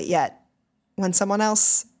myself. But yet when someone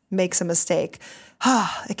else makes a mistake,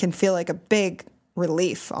 it can feel like a big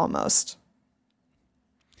relief almost.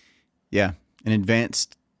 Yeah. An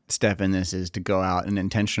advanced step in this is to go out and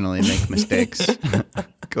intentionally make mistakes.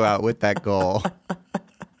 Go out with that goal.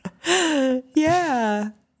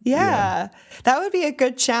 Yeah. That would be a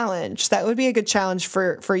good challenge. That would be a good challenge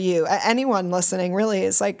for you. Anyone listening really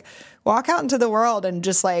is like, walk out into the world and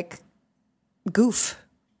just like goof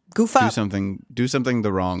up. Do something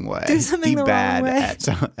the wrong way. Do something the wrong way.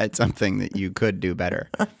 At something that you could do better.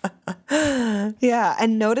 Yeah,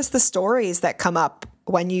 and notice the stories that come up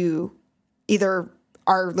when you either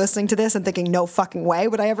are listening to this and thinking, no fucking way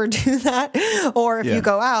would I ever do that. Or if you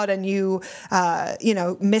go out and you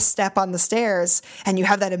misstep on the stairs and you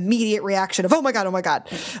have that immediate reaction of, oh my God,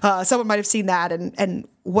 someone might have seen that. And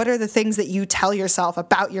what are the things that you tell yourself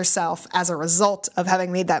about yourself as a result of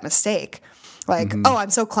having made that mistake? Like, oh,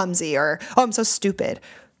 I'm so clumsy, or, oh, I'm so stupid.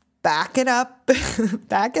 Back it up.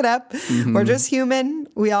 Back it up. We're just human.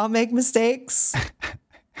 We all make mistakes.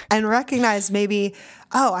 And recognize maybe,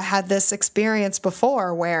 oh, I had this experience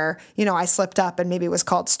before where, I slipped up and maybe was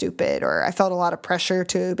called stupid, or I felt a lot of pressure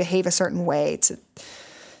to behave a certain way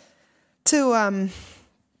to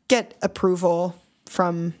get approval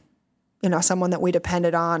from, someone that we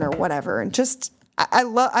depended on or whatever. And just, I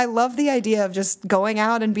love the idea of just going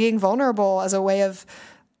out and being vulnerable as a way of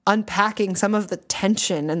unpacking some of the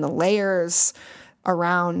tension and the layers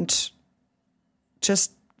around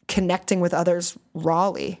just connecting with others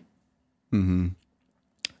rawly.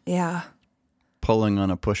 Yeah. Pulling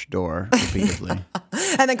on a push door repeatedly.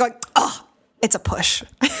 And then going, oh, it's a push.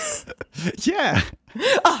 Yeah.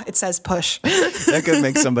 Oh, it says push. That could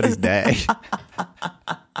make somebody's day.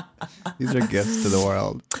 These are gifts to the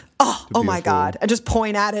world. Oh my God. And just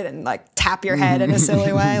point at it and like tap your head in a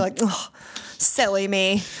silly way. Like, oh, silly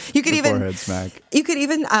me. You could Forehead smack. You could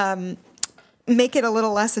even make it a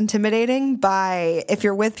little less intimidating by, if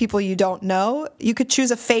you're with people you don't know, you could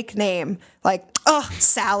choose a fake name. Like, oh,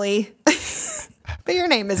 Sally. But your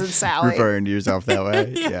name isn't Sally. Referring to yourself that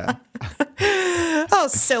way. Yeah. Oh,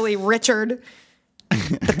 silly Richard.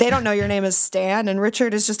 But they don't know your name is Stan, and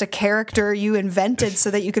Richard is just a character you invented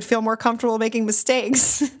so that you could feel more comfortable making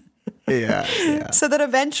mistakes. Yeah. So that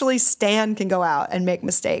eventually Stan can go out and make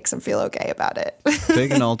mistakes and feel okay about it.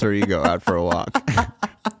 Take an alter ego out for a walk.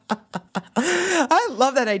 I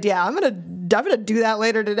love that idea. I'm gonna do that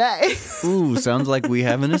later today. Ooh, sounds like we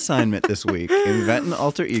have an assignment this week. Invent an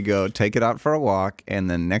alter ego, take it out for a walk, and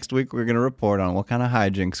then next week we're gonna report on what kind of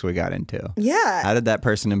hijinks we got into. Yeah. How did that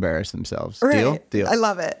person embarrass themselves? Right. Deal? I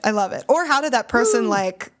love it. Or how did that person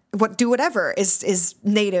do whatever is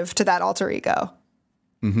native to that alter ego?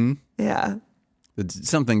 Mm-hmm. Yeah. It's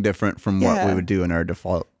something different from what we would do in our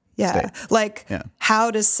default state. Like,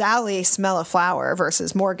 how does Sally smell a flower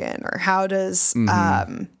versus Morgan? Or how does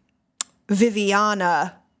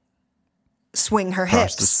Viviana swing her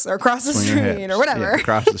Cross hips or cross the Swing your street hips. or whatever. Yeah,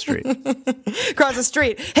 across the street. Across the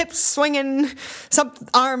street, hips swinging, some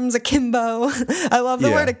arms akimbo. I love the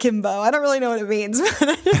Yeah. word akimbo. I don't really know what it means.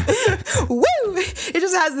 But woo! It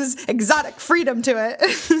just has this exotic freedom to it.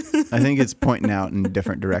 I think it's pointing out in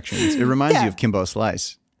different directions. It reminds Yeah. you of Kimbo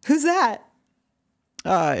Slice. Who's that?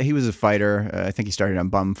 He was a fighter. I think he started on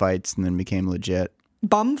bum fights and then became legit.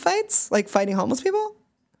 Bum fights? Like fighting homeless people?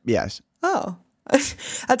 Yes. Oh.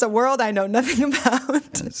 That's a world I know nothing about.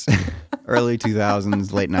 Early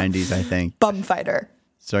 2000s, late 90s, I think. Bum fighter.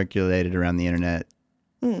 Circulated around the internet.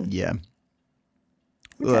 Yeah.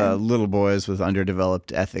 Okay. Little boys with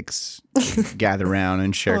underdeveloped ethics gather around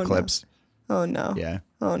and share Oh, no. clips. Oh no. Yeah.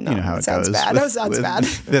 Oh no. You know how it sounds goes. bad. with- That sounds with bad.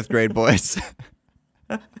 Fifth grade boys.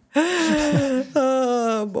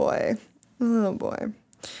 Oh boy. Oh boy.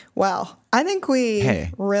 Well, I think we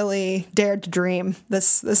Hey. really dared to dream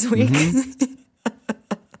this week.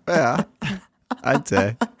 Yeah. I'd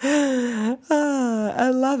say. I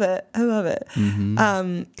love it. I love it.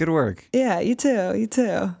 Good work. Yeah, you too. You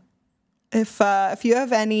too. If you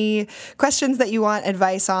have any questions that you want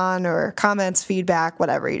advice on or comments, feedback,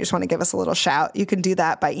 whatever, you just want to give us a little shout, you can do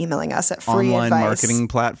that by emailing us at Online freeadvice. marketing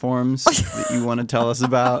platforms that you want to tell us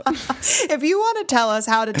about. If you want to tell us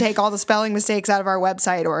how to take all the spelling mistakes out of our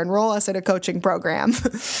website or enroll us in a coaching program,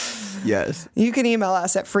 Yes. you can email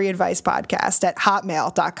us at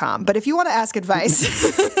freeadvicepodcast@hotmail.com. But if you want to ask advice,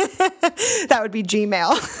 that would be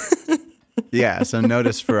Gmail. Yeah. So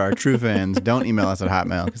notice for our true fans, don't email us at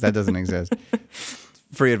Hotmail because that doesn't exist.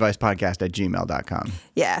 Freeadvicepodcast@gmail.com.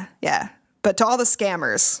 Yeah, yeah. But to all the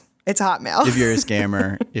scammers, it's Hotmail. If you're a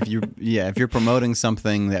scammer, if you're promoting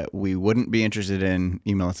something that we wouldn't be interested in,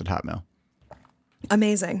 email us at Hotmail.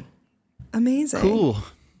 Amazing. Amazing. Cool.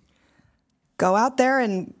 Go out there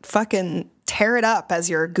and fucking tear it up as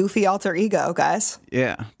your goofy alter ego, guys.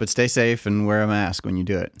 Yeah. But stay safe and wear a mask when you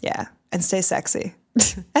do it. Yeah. And stay sexy.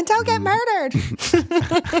 And don't get murdered.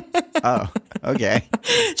 Oh, okay.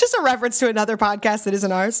 Just a reference to another podcast that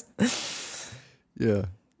isn't ours. Yeah.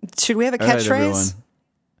 Should we have a All right, catchphrase?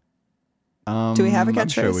 everyone. Do we have a I'm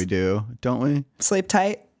sure catchphrase? we do, don't we? Sleep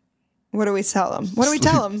tight. What do we tell them? What do we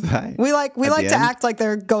tell them? Sleep tight. We like At the to end? act like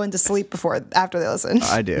they're going to sleep after they listen.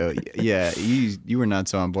 I do. Yeah. You were not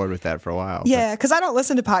so on board with that for a while. Yeah, because I don't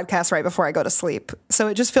listen to podcasts right before I go to sleep. So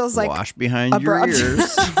it just feels But like wash behind your abrupt.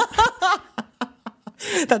 ears.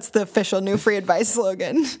 That's the official new free advice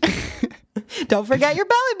slogan. Don't forget your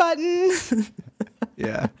belly button.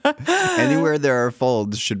 Yeah. Anywhere there are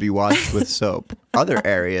folds should be washed with soap. Other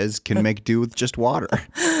areas can make do with just water.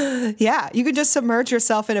 Yeah, you could just submerge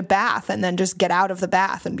yourself in a bath and then just get out of the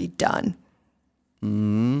bath and be done.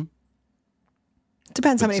 Mm-hmm.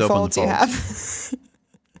 Depends how Put many soap on the folds you folds. have.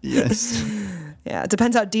 Yes. Yeah, it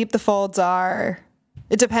depends how deep the folds are.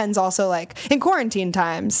 It depends also, like, in quarantine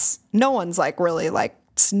times, no one's, like, really, like,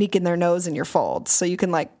 sneaking their nose in your folds. So you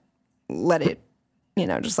can, like, let it,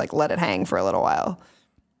 just, like, let it hang for a little while.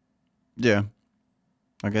 Yeah.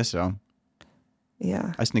 I guess so.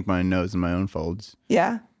 Yeah. I sneak my nose in my own folds.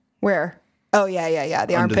 Yeah? Where? Oh, yeah. The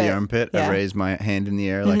Under armpit. the armpit. Yeah. I raise my hand in the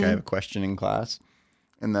air like I have a question in class.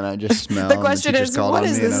 And then I just smell. The and question teacher's is, called what on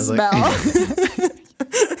is me, and I this was smell?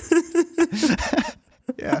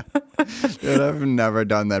 Yeah. Dude, I've never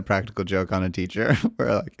done that practical joke on a teacher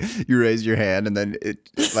where like you raise your hand and then it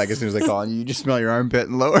like as soon as they call on you, you just smell your armpit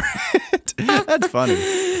and lower it. That's funny.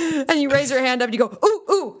 And you raise your hand up and you go,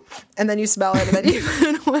 ooh, ooh. And then you smell it and then you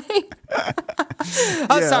run away.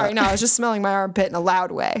 Oh, Yeah. sorry. No, I was just smelling my armpit in a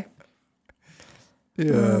loud way.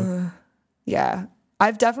 Yeah. Yeah.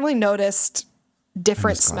 I've definitely noticed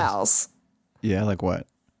different this class. smells. Yeah, like what?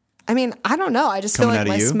 I mean, I don't know. I just Coming feel out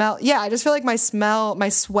like of my you? smell. Yeah, I just feel like my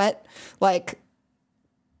sweat, like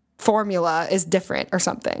formula is different or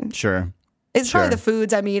something. Sure. It's Sure. probably the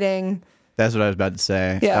foods I'm eating. That's what I was about to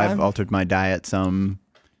say. Yeah. I've altered my diet some,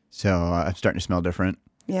 so I'm starting to smell different.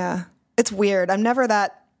 Yeah. It's weird. I'm never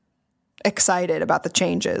that excited about the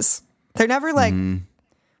changes. They're never like,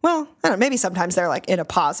 well, I don't know, maybe sometimes they're like in a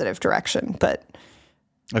positive direction, but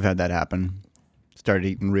I've had that happen. Started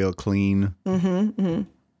eating real clean. and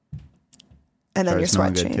then Started your sweat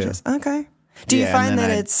smelling good, too. changes. Okay. Do you Yeah, find and then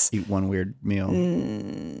that I it's, eat one weird meal.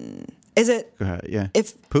 is it, Go ahead. Yeah.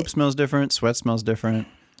 if, Poop smells different. Sweat smells different.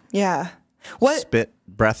 yeah. What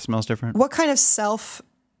Breath smells different. kind of self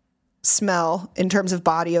smell in terms of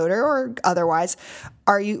body odor or otherwise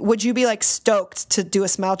would you be like stoked to do a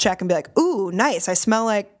smell check and be like, ooh, nice, I smell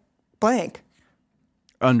like blank?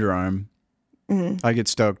 Underarm. I get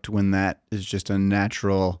stoked when that is just a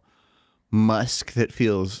natural musk that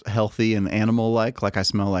feels healthy and animal-like. Like I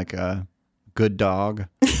smell like a good dog,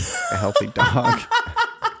 a healthy dog.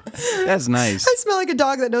 That's nice. I smell like a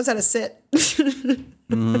dog that knows how to sit.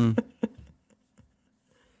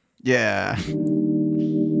 Yeah.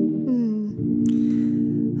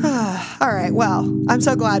 All right. Well, I'm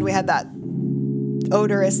so glad we had that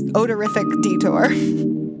odorific detour.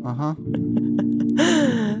 Uh-huh.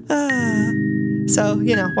 So,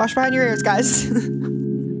 wash behind your ears, guys.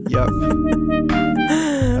 Yep.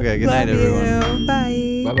 Okay, good night, Love everyone. you.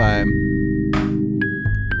 Bye. Bye-bye.